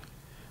 Yeah.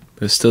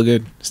 But it's still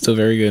good. Still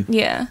very good.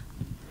 Yeah.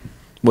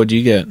 What'd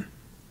you get?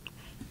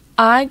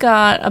 I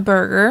got a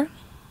burger.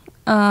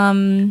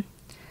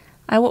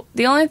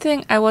 The only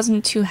thing I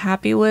wasn't too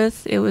happy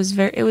with, it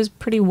was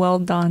pretty well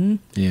done.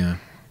 Yeah.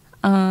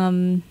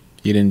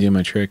 You didn't do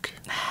my trick.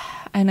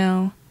 I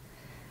know.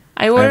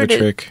 I have a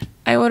trick.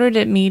 I ordered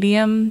it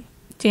medium.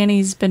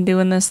 Danny's been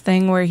doing this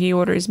thing where he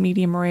orders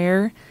medium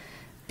rare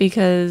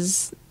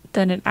because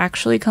then it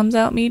actually comes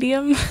out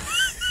medium.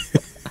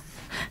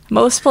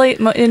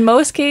 In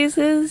most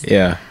cases.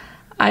 Yeah.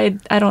 I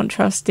don't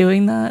trust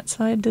doing that,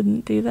 so I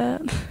didn't do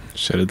that.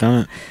 Should have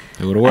done it.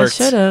 It would have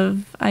worked. I should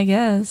have, I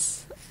guess.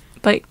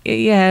 But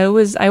yeah,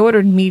 I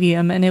ordered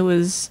medium, and there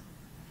was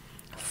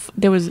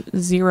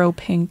zero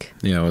pink.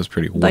 Yeah, it was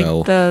pretty well.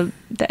 Like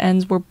the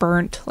ends were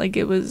burnt. Like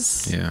it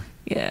was. Yeah.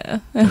 Yeah,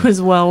 it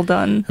was well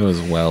done. It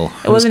was well.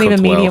 It wasn't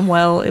even medium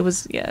well. It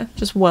was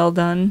just well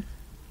done.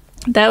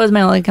 That was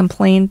my only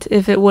complaint.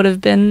 If it would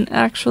have been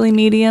actually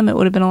medium, it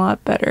would have been a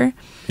lot better.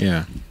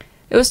 Yeah.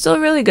 It was still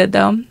really good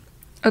though.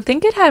 I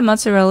think it had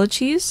mozzarella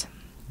cheese.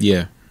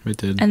 Yeah, it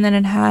did. And then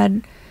it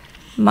had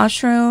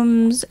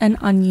mushrooms and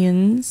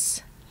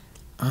onions.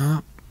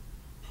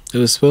 It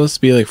was supposed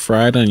to be like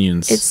fried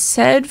onions. It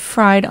said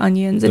fried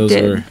onions.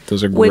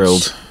 Those are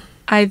grilled. Which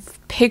I've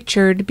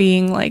pictured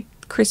being like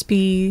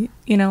crispy,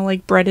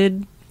 like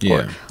breaded.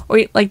 Yeah. Or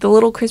like the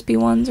little crispy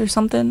ones or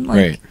something. Like,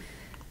 right.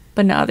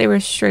 But no, they were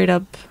straight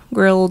up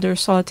grilled or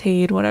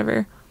sauteed,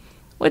 whatever.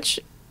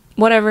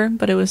 Whatever,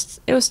 but it was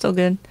still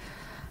good.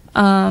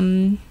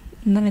 And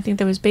then I think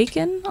there was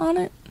bacon on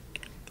it.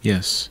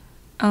 Yes.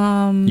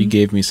 You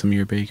gave me some of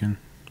your bacon.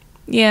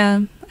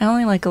 Yeah, I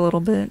only like a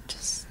little bit.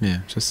 Just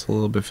a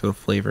little bit for the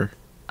flavor.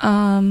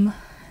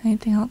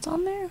 Anything else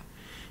on there?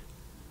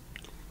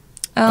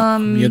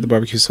 You had the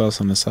barbecue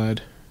sauce on the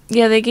side.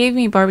 Yeah, they gave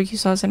me barbecue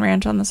sauce and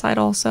ranch on the side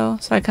also.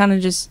 So I kind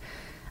of just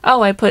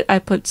I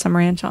put some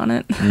ranch on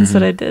it. That's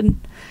what I did.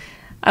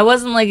 I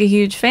wasn't like a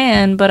huge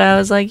fan, but I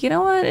was like, you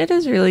know what? It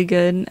is really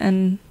good,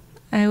 and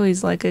I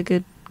always like a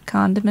good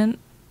condiment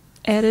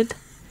added.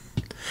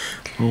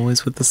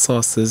 Always with the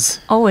sauces.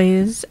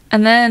 Always.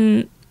 And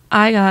then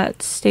I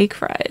got steak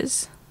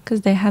fries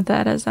because they had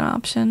that as an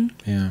option.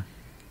 Yeah.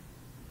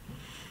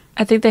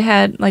 I think they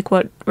had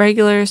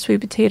regular sweet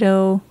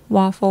potato,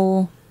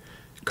 waffle,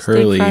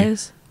 curly steak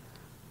fries.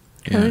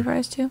 Yeah. Curly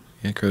fries too?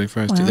 Yeah, curly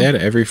fries Wow. too. They had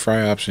every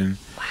fry option.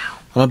 Wow.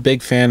 I'm a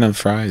big fan of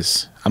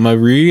fries. I'm a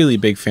really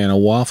big fan of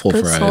waffle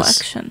Good fries.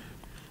 selection.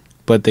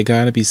 But they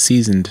gotta be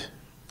seasoned.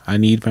 I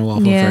need my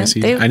waffle fries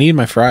seasoned. I need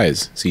my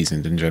fries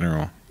seasoned in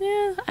general.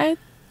 Yeah,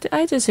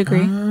 I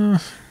disagree.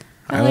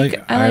 I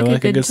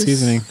like a good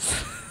seasoning.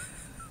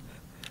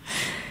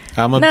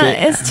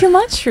 It's too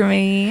much for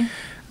me.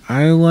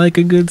 I like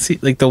a good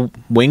like the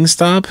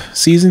Wingstop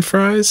seasoned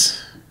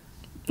fries.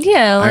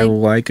 Yeah, I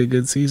like a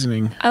good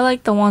seasoning. I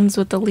like the ones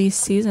with the least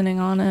seasoning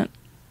on it.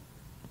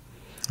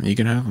 You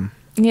can have them.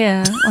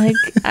 Yeah,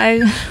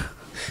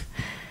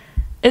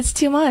 it's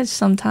too much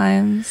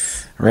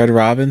sometimes. Red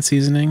Robin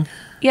seasoning?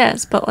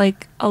 Yes, but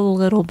a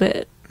little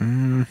bit.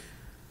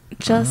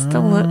 Just a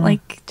little, I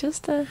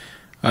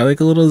like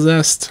a little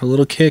zest, a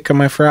little kick on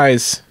my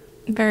fries.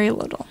 Very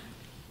little.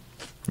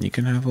 You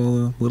can have a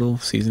little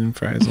seasoned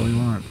fries all you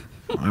want.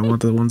 I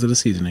want the ones with the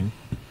seasoning.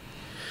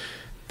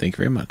 Thank you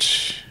very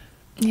much.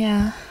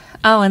 Yeah.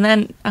 Oh, and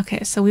then,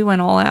 okay, so we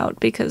went all out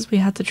because we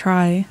had to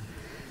try.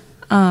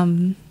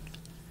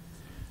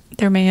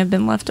 There may have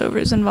been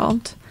leftovers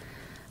involved.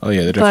 Oh,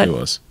 yeah, there definitely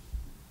was.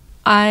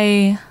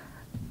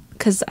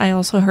 Because I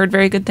also heard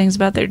very good things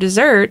about their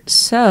dessert,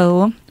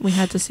 so we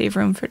had to save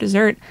room for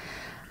dessert.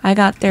 I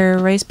got their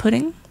rice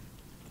pudding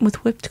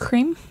with whipped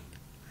cream.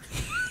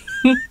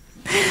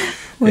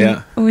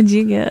 What'd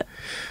you get?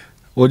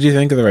 What'd you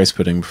think of the rice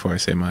pudding before I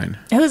say mine?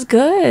 It was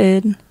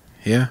good.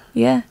 Yeah?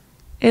 Yeah.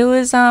 It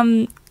was,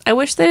 I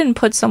wish they didn't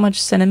put so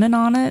much cinnamon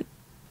on it.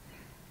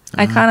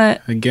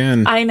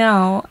 Again. I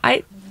know.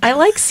 I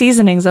like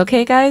seasonings,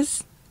 okay,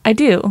 guys? I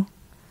do.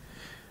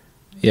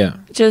 Yeah.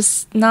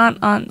 Just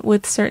not on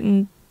with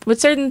certain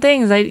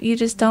things. You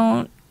just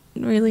don't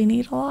really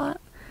need a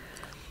lot.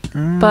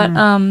 But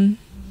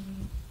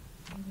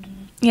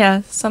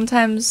yeah,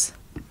 sometimes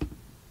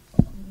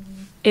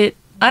I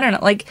don't know,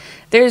 like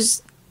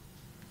there's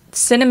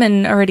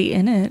cinnamon already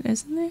in it,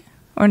 isn't there?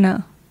 Or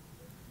no?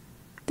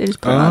 They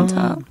just put it on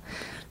top.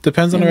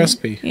 Depends on the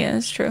recipe. Yeah,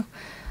 that's true.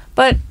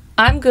 But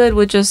I'm good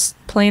with just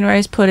plain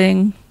rice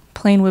pudding,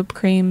 plain whipped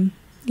cream.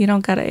 You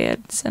don't gotta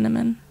add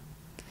cinnamon.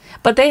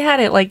 But they had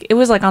it like, it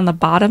was like on the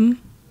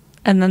bottom,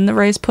 and then the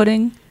rice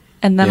pudding,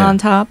 and then on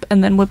top,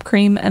 and then whipped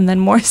cream, and then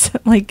more.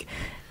 Like,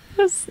 it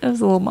was a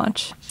little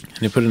much. And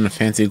they put it in a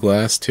fancy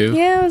glass too.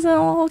 Yeah, it was in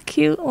a little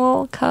cute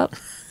little cup.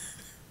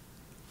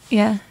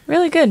 Yeah,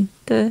 really good.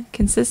 The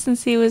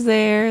consistency was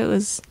there. It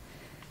was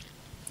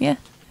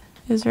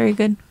very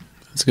good.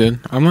 That's good.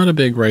 I'm not a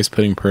big rice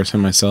pudding person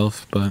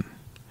myself, but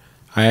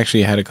I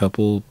actually had a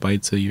couple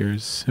bites of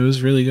yours. It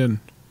was really good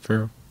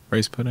for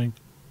rice pudding.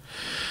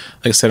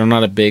 Like I said, I'm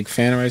not a big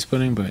fan of rice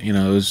pudding, but it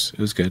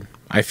was good.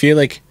 I feel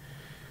like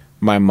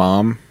my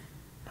mom,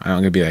 I'm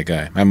gonna be that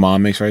guy. My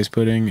mom makes rice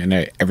pudding,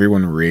 and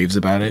everyone raves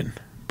about it,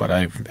 but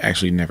I've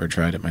actually never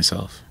tried it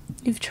myself.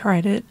 You've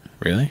tried it?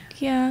 Really?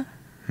 Yeah.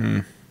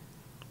 You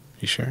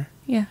sure?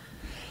 Yeah.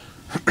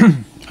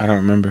 I don't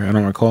remember. I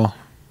don't recall.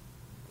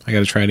 I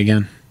gotta try it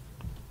again.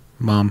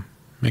 Mom,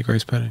 make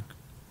rice pudding.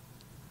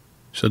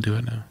 She'll do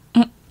it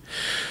now.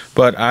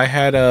 But I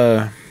had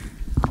a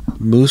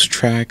Moose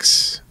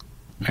Tracks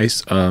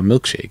ice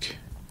milkshake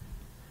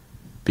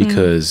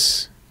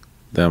because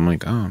then I'm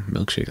like, oh,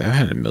 milkshake. I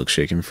haven't had a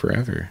milkshake in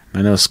forever.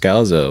 I know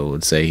Scalzo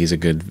would say he's a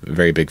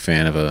very big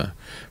fan of a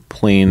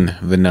plain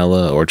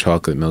vanilla or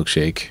chocolate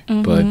milkshake,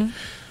 but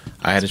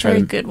I had to try.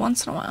 Very good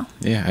once in a while.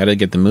 Yeah, I had to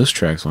get the Moose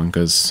Tracks one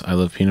because I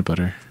love peanut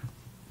butter,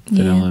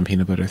 vanilla and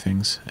peanut butter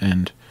things,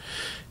 and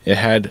it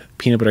had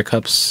peanut butter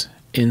cups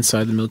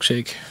inside the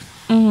milkshake.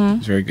 It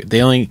was very good.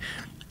 They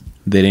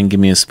didn't give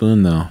me a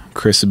spoon though.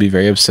 Chris would be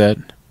very upset.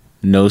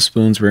 No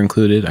spoons were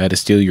included. I had to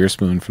steal your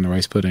spoon from the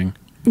rice pudding.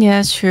 Yeah,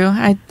 it's true.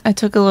 I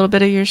took a little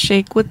bit of your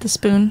shake with the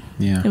spoon.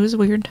 Yeah, it was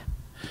weird.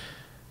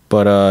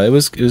 But it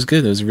was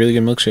good. It was a really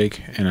good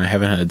milkshake, and I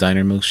haven't had a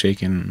diner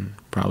milkshake in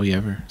probably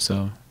ever.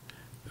 So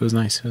it was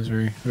nice. It was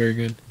very, very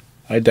good.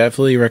 I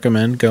definitely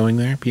recommend going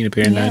there, Peter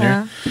Pan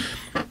Diner.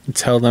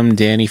 Tell them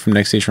Danny from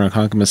Next Station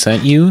Ronkonkoma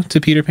sent you to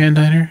Peter Pan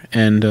Diner,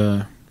 and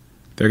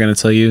they're gonna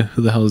tell you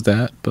who the hell is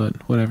that. But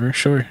whatever,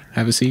 sure,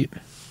 have a seat.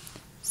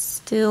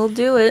 Still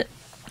do it.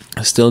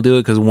 Still do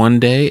it because one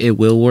day it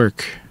will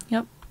work.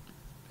 Yep.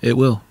 It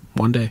will.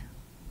 One day.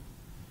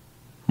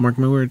 Mark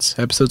my words.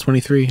 Episode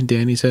 23.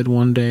 Danny said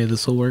one day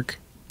this will work.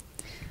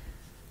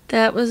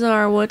 That was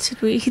our What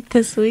Did We Eat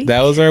This Week?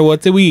 That was our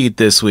What Did We Eat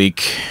This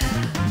Week?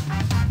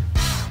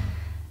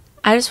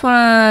 I just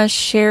want to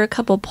share a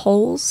couple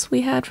polls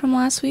we had from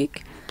last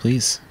week.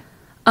 Please.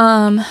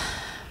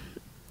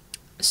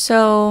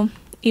 So,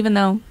 even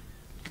though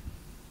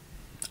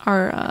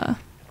our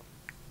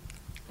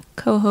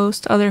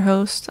co-host, other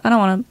host, I don't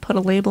want to put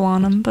a label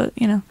on him, but,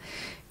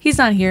 he's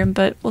not here,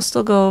 but we'll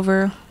still go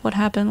over what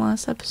happened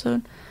last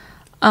episode.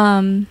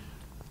 Well,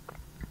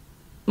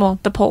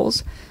 the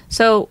polls.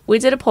 So, we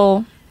did a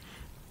poll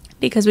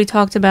because we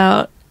talked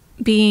about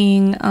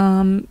being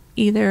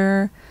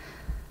either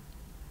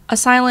a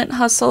silent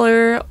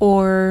hustler,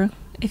 or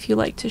if you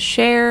like to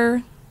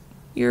share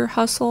your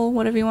hustle,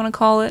 whatever you want to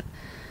call it.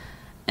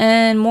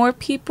 And more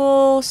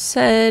people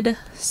said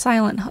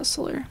silent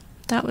hustler.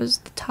 That was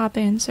the top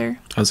answer.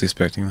 I was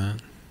expecting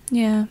that.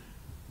 Yeah.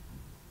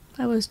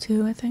 I was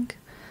too, I think.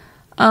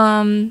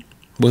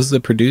 Was the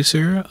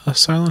producer a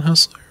silent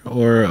hustler?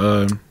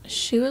 Or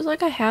she was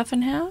like a half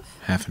and half.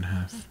 Half and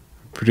half.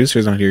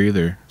 Producer's not here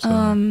either.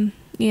 So.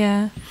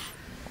 Yeah.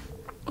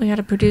 We had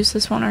to produce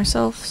this one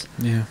ourselves.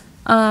 Yeah.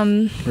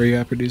 Where you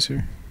at,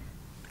 producer?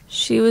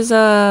 She was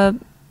a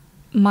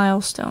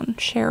milestone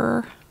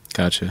sharer.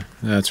 Gotcha.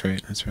 That's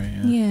right.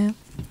 Yeah.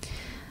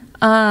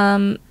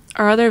 Our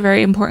other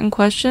very important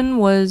question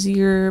was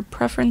your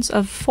preference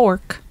of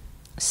fork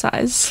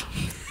size.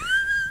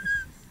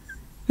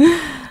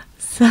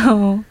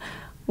 So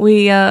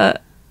we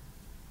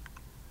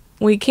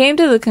came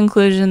to the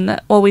conclusion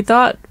that, we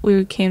thought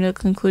we came to the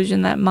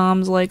conclusion that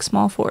moms like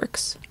small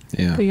forks.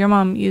 Yeah. But your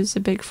mom used a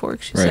big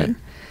fork, she said.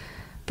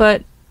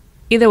 But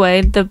either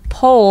way, the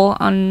poll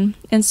on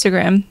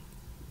Instagram,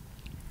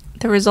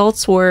 the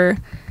results were,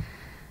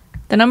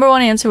 the number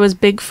one answer was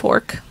big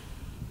fork.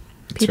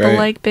 People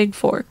like big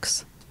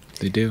forks.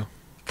 They do.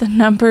 The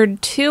number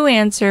two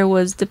answer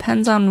was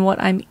depends on what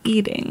I'm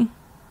eating.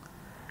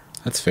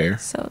 That's fair.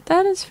 So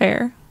that is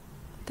fair.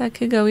 That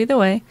could go either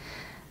way.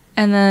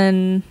 And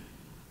then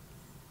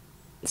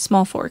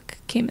small fork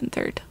came in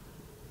third.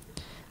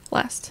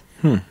 Last.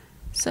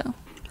 So.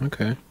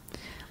 Okay.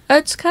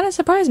 It's kind of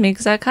surprised me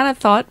because I kind of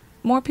thought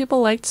more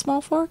people liked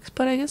small forks,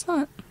 but I guess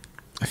not.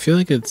 I feel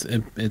like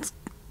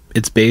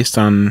it's based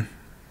on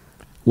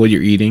what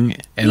you're eating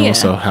and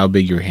also how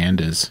big your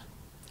hand is.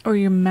 Or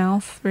your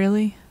mouth,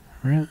 really.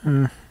 I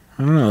don't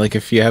know. Like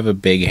if you have a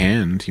big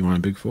hand, you want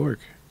a big fork.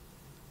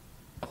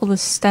 Well, the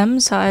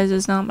stem size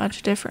is not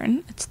much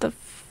different. It's the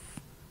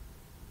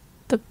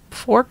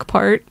fork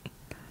part.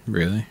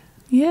 Really?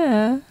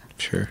 Yeah.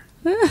 Sure.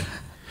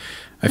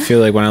 I feel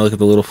like when I look at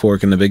the little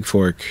fork and the big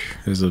fork,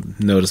 there's a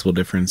noticeable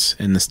difference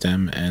in the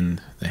stem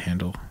and the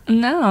handle.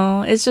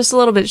 No, it's just a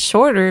little bit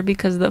shorter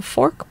because the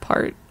fork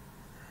part.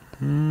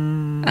 I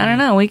don't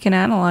know. We can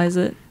analyze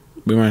it.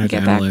 We might have to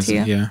analyze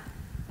it, yeah.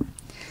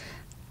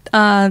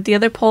 The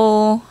other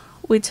poll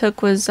we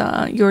took was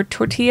your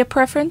tortilla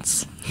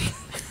preference.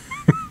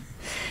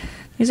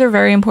 These are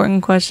very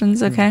important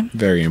questions, okay?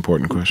 Very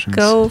important questions.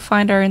 Go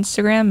find our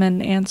Instagram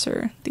and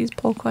answer these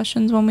poll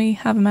questions when we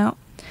have them out.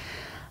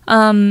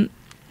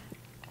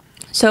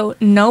 So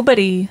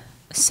nobody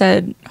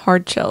said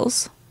hard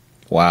shells.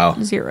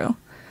 Wow. 0.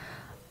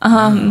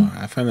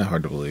 I find that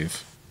hard to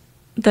believe.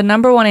 The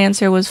number one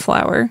answer was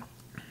flour.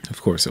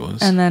 Of course it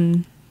was. And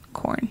then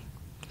corn.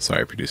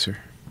 Sorry, producer.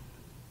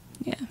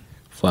 Yeah.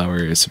 Flour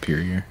is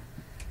superior.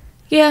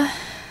 Yeah,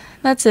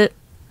 that's it.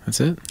 That's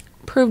it?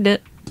 Proved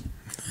it.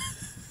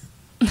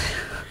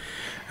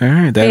 All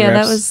right.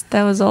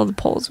 That was all the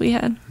polls we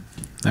had.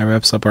 That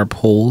wraps up our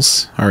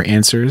polls, our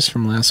answers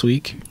from last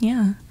week.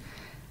 Yeah.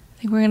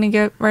 I think we're going to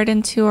get right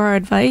into our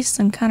advice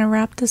and kind of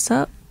wrap this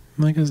up.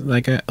 Like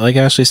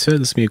Ashley said,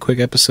 this will be a quick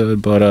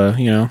episode, but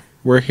you know,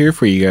 we're here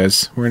for you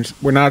guys.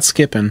 We're not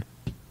skipping.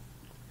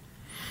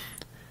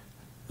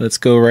 Let's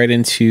go right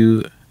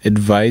into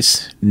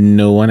advice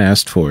no one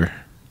asked for.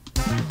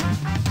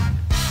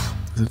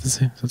 Is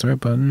that the right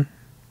button?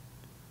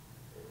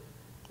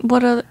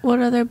 What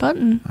other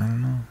button? I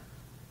don't know.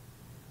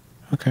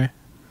 Okay.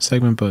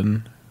 Segment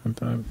button.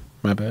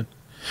 My bad.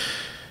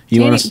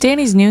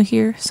 Danny's new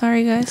here.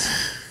 Sorry, guys.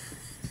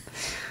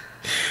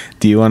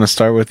 Do you want to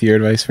start with your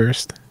advice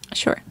first?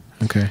 Sure.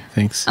 Okay,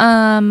 thanks.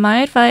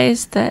 My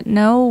advice that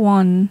no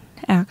one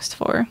asked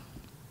for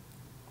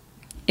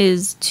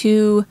is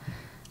to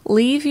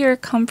leave your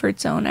comfort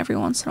zone every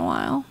once in a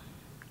while.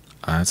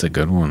 That's a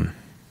good one.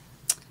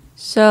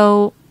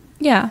 So,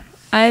 yeah,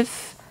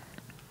 I've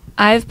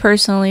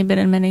personally been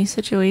in many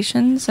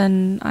situations,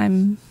 and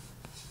I'm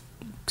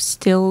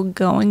still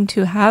going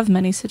to have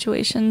many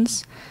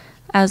situations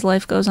as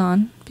life goes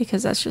on,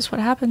 because that's just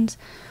what happens,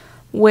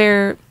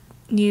 where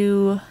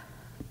you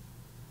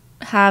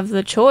have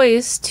the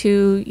choice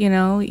to, you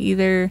know,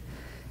 either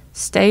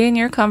stay in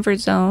your comfort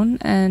zone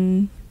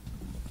and,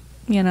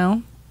 you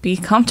know, be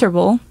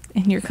comfortable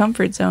in your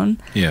comfort zone.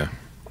 Yeah.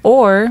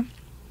 Or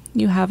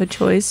you have a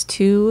choice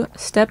to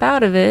step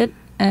out of it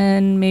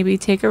and maybe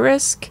take a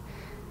risk,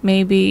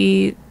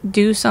 maybe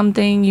do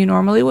something you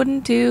normally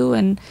wouldn't do,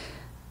 and,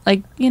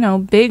 like, you know,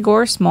 big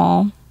or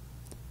small,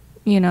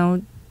 you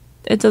know,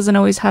 it doesn't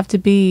always have to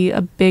be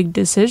a big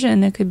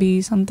decision. It could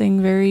be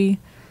something very,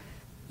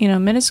 you know,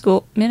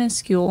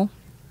 minuscule.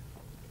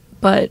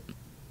 But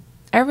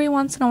every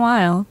once in a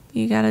while,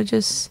 you gotta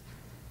just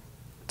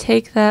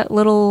take that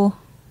little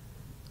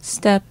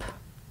step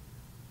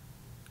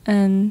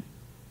and,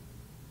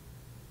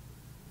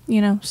 you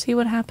know, see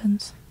what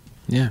happens.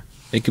 Yeah.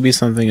 It could be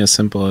something as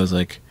simple as,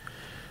 like,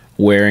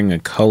 wearing a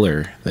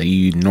color that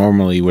you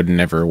normally would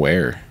never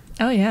wear.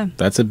 Oh, yeah.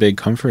 That's a big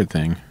comfort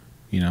thing,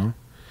 you know?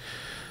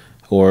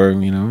 Or,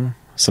 you know,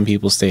 some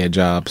people stay at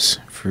jobs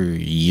for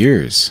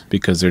years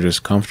because they're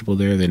just comfortable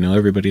there. They know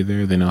everybody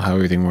there. They know how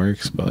everything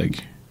works. But,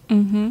 like,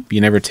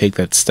 you never take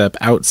that step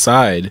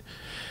outside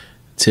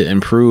to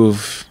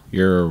improve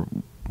your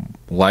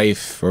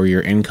life or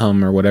your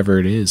income or whatever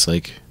it is.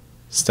 Like,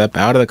 step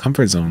out of the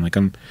comfort zone. Like,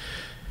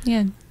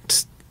 Yeah.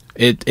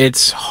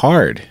 It's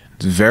hard.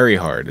 It's very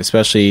hard,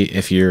 especially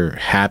if you're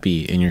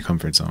happy in your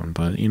comfort zone.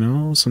 But, you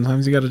know,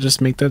 sometimes you got to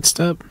just make that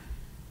step.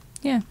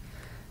 Yeah.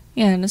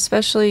 Yeah, and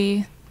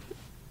especially,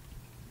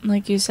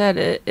 like you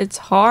said, it's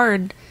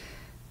hard,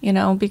 you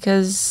know,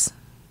 because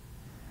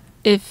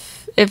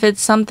if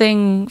it's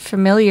something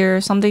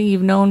familiar, something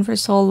you've known for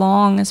so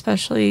long,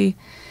 especially,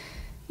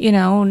 you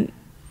know,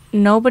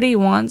 nobody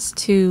wants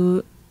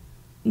to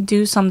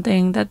do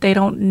something that they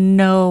don't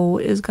know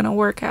is going to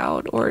work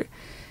out. Or,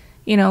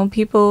 you know,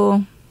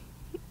 people,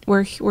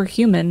 we're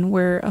human.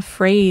 We're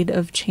afraid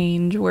of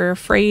change. We're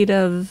afraid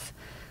of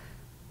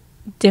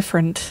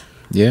different.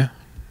 Yeah.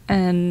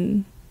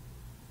 And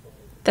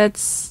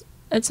it's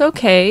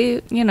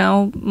okay, you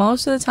know,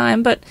 most of the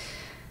time, but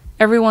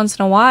every once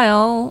in a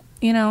while,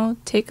 you know,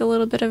 take a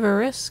little bit of a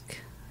risk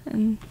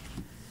and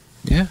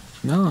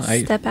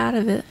step out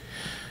of it.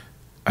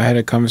 I had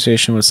a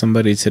conversation with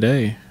somebody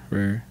today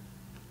where,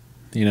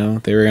 you know,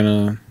 they were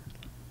gonna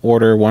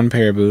order one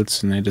pair of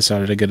boots and they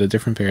decided to get a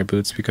different pair of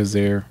boots because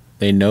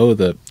they know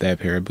that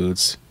pair of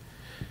boots,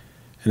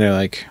 and they're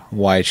like,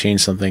 why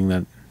change something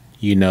that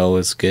you know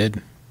is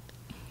good?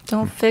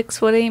 Don't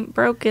fix what ain't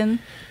broken.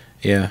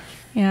 Yeah.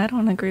 Yeah, I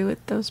don't agree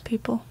with those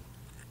people.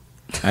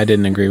 I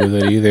didn't agree with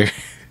it either.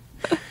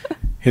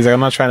 He's like, I'm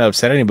not trying to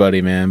upset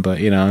anybody, man, but,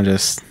 you know,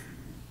 just,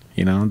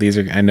 you know,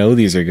 I know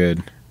these are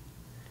good.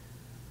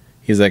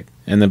 He's like,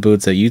 and the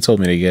boots that you told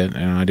me to get,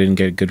 and I didn't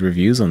get good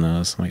reviews on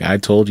those. Like, I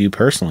told you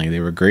personally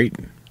they were great.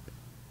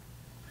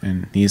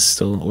 And he's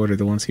still ordered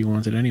the ones he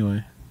wanted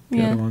anyway.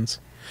 The other ones.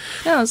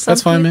 No, some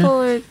That's fine,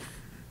 people man. are,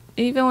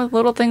 even with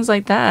little things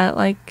like that,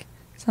 like,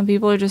 Some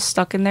people are just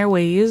stuck in their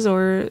ways,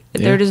 or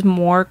they're just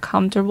more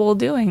comfortable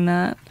doing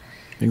that.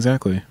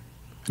 Exactly.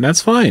 And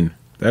that's fine.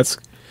 That's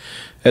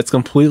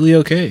completely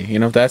okay. You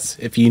know,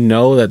 if you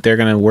know that they're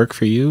going to work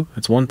for you,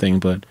 that's one thing,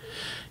 but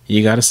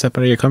you got to step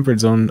out of your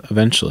comfort zone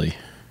eventually.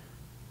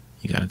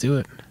 You got to do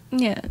it.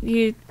 Yeah,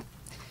 you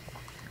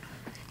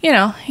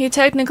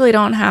technically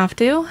don't have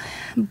to,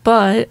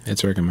 but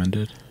it's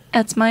recommended.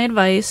 That's my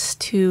advice,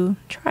 to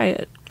try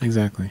it.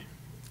 Exactly.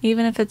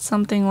 Even if it's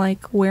something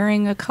like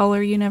wearing a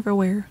color you never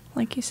wear,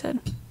 like you said.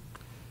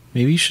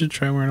 Maybe you should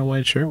try wearing a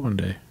white shirt one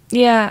day.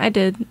 Yeah, I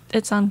did.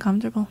 It's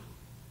uncomfortable.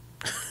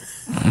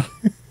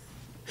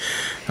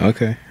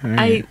 Okay. All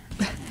right.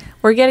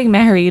 We're getting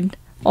married.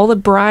 All the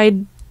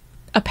bride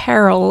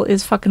apparel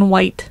is fucking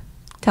white.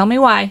 Tell me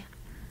why.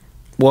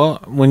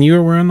 Well, when you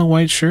were wearing the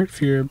white shirt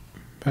for your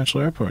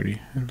bachelorette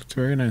party, it looked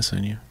very nice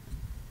on you.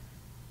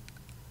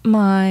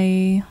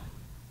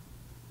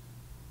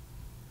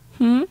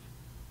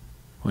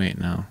 Wait,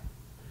 no.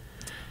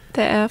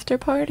 The after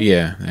party?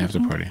 Yeah, the after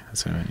party.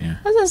 That's what I meant, yeah.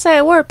 I was gonna say,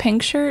 I wore a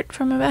pink shirt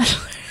from a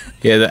bachelor.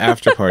 Yeah, the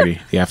after party.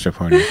 The after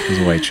party was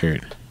a white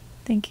shirt.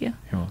 Thank you.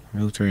 You're welcome.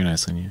 It looked very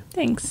nice on you.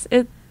 Thanks.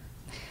 It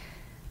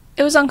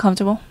was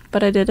uncomfortable,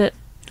 but I did it.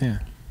 Yeah,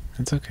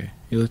 it's okay.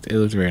 It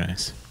looked very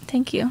nice.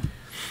 Thank you.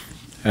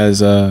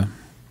 As let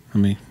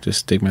me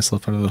just dig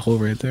myself out of the hole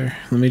right there.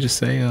 Let me just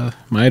say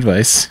my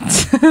advice.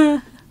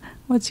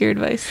 What's your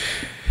advice?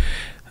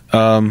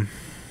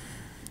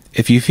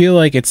 If you feel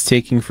like it's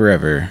taking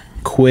forever,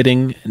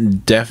 quitting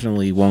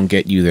definitely won't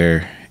get you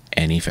there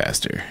any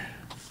faster.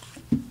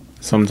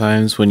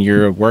 Sometimes when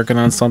you're working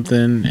on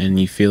something and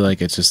you feel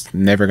like it's just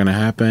never gonna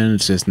happen,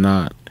 it's just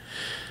not.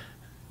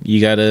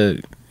 You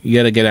gotta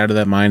get out of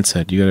that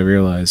mindset. You gotta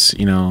realize,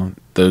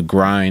 the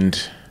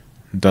grind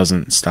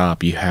doesn't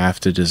stop. You have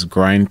to just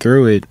grind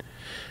through it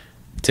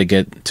to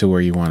get to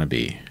where you want to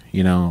be.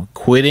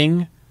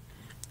 Quitting,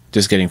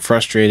 just getting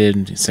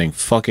frustrated, saying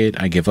fuck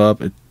it, I give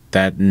up,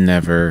 that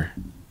never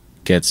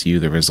gets you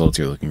the results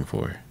you're looking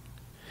for.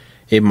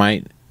 It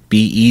might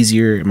be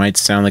easier, it might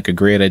sound like a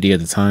great idea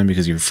at the time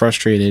because you're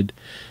frustrated.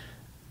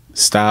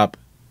 Stop,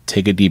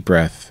 take a deep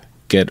breath,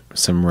 get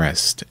some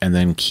rest, and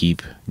then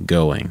keep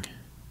going.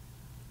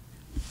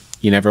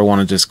 You never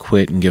want to just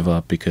quit and give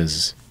up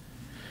because,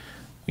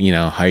 how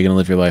are you going to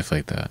live your life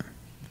like that?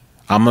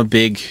 I'm a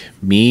big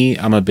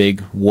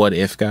what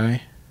if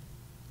guy.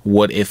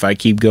 What if I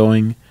keep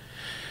going?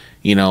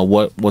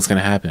 What's going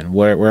to happen?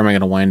 Where am I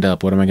going to wind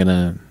up? What am I going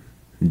to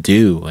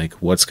do? Like,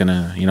 what's at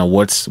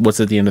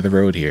the end of the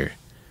road here?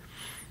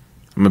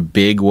 I'm a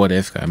big what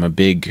if guy. I'm a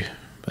big,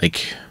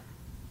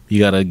 you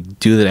got to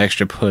do that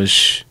extra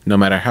push no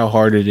matter how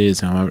hard it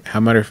is, no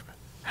matter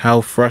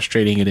how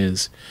frustrating it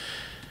is.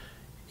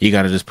 You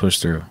got to just push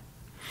through.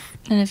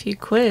 And if you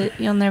quit,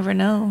 you'll never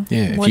know.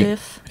 Yeah.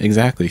 If?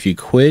 Exactly. If you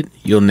quit,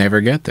 you'll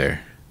never get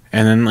there.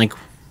 And then,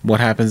 what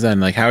happens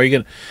then? How are you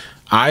going to...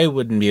 I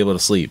wouldn't be able to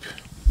sleep.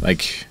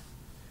 Like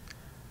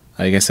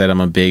I said,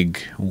 I'm a big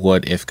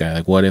what if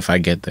guy. What if I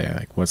get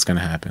there? What's going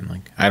to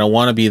happen? I don't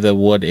want to be the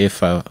what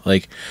if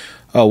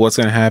what's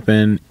going to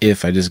happen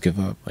if I just give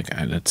up?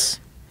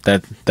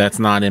 That's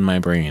not in my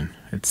brain.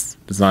 It's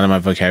not in my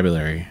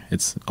vocabulary.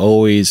 It's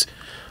always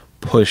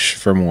push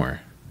for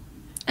more.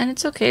 And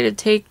it's okay to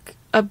take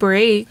a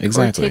break.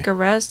 Exactly. Or take a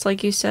rest,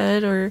 like you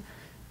said, or,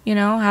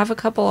 have a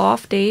couple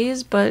off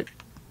days, but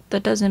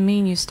that doesn't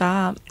mean you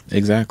stop.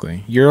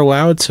 Exactly. You're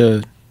allowed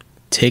to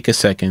take a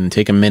second,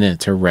 take a minute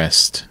to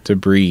rest, to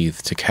breathe,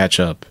 to catch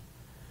up,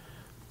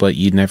 but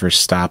you never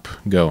stop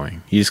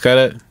going. You just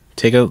gotta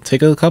take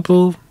a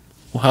couple,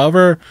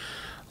 however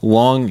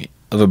long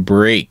of a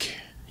break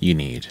you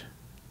need.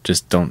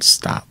 Just don't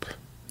stop.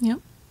 Yep.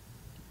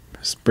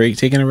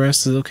 Taking a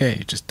rest is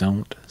okay. Just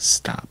don't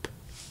stop.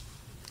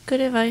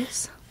 Good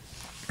advice.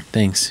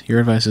 Thanks. Your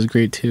advice is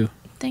great too.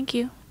 Thank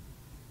you.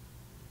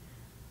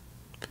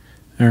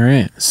 All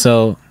right.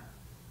 So,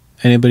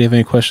 anybody have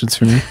any questions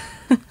for me?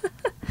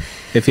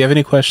 If you have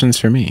any questions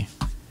for me,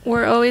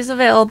 we're always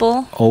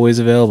available. Always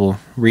available.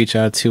 Reach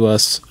out to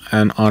us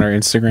on our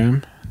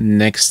Instagram,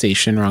 Next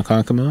Station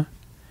Ronkonkoma.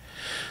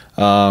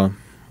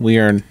 We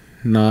are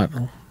not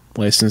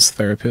licensed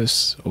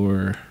therapists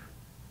or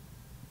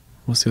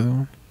what's the other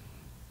one?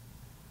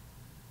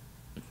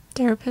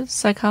 Therapists,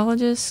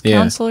 psychologists,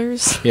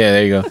 counselors. Yeah,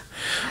 there you go.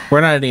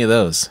 We're not any of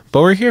those,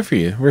 but we're here for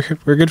you.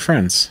 We're good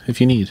friends if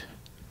you need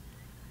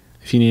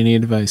any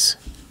advice.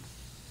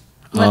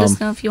 Let us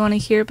know if you want to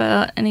hear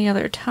about any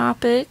other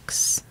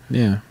topics.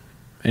 Yeah.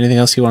 Anything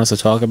else you want us to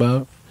talk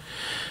about?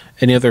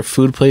 Any other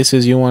food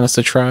places you want us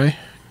to try?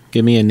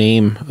 Give me a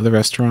name of the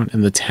restaurant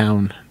in the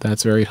town.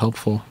 That's very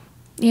helpful.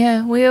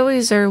 Yeah, we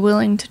always are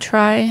willing to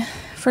try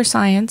for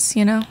science,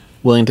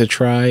 Willing to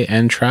try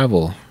and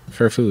travel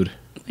for food.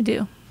 We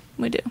do.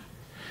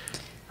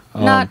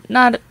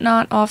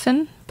 Not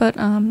often, but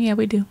yeah,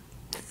 we do.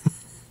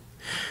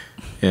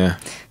 Yeah.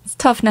 It's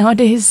tough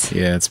nowadays.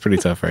 Yeah, it's pretty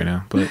tough right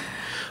now, but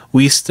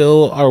we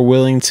still are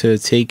willing to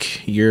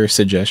take your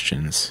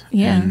suggestions.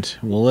 Yeah. And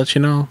we'll let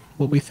you know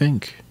what we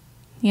think.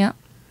 Yeah.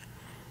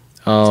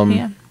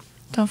 Yeah.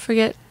 Don't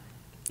forget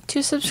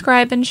to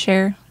subscribe and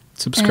share.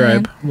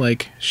 Subscribe,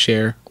 like,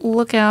 share.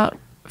 Look out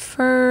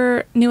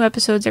for new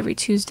episodes every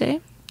Tuesday.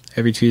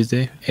 Every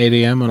Tuesday, 8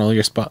 a.m. on all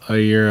your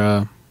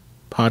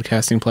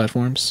podcasting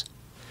platforms.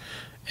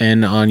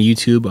 And on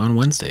YouTube on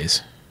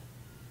Wednesdays.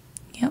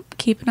 Yep.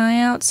 Keep an eye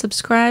out.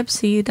 Subscribe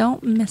so you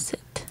don't miss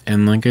it.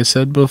 And like I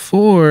said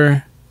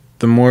before,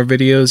 the more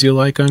videos you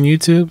like on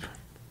YouTube,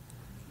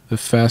 the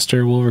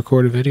faster we'll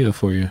record a video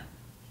for you.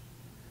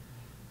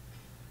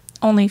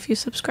 Only if you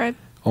subscribe.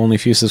 Only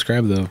if you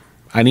subscribe, though.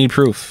 I need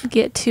proof.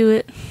 Get to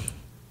it.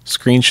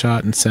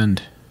 Screenshot and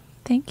send.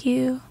 Thank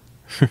you.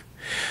 All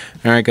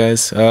right,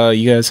 guys.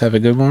 You guys have a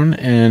good one,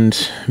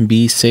 and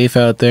be safe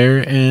out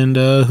there. And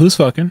who's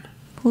fucking?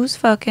 Who's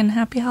fucking?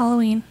 Happy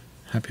Halloween.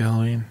 Happy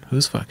Halloween.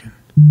 Who's fucking?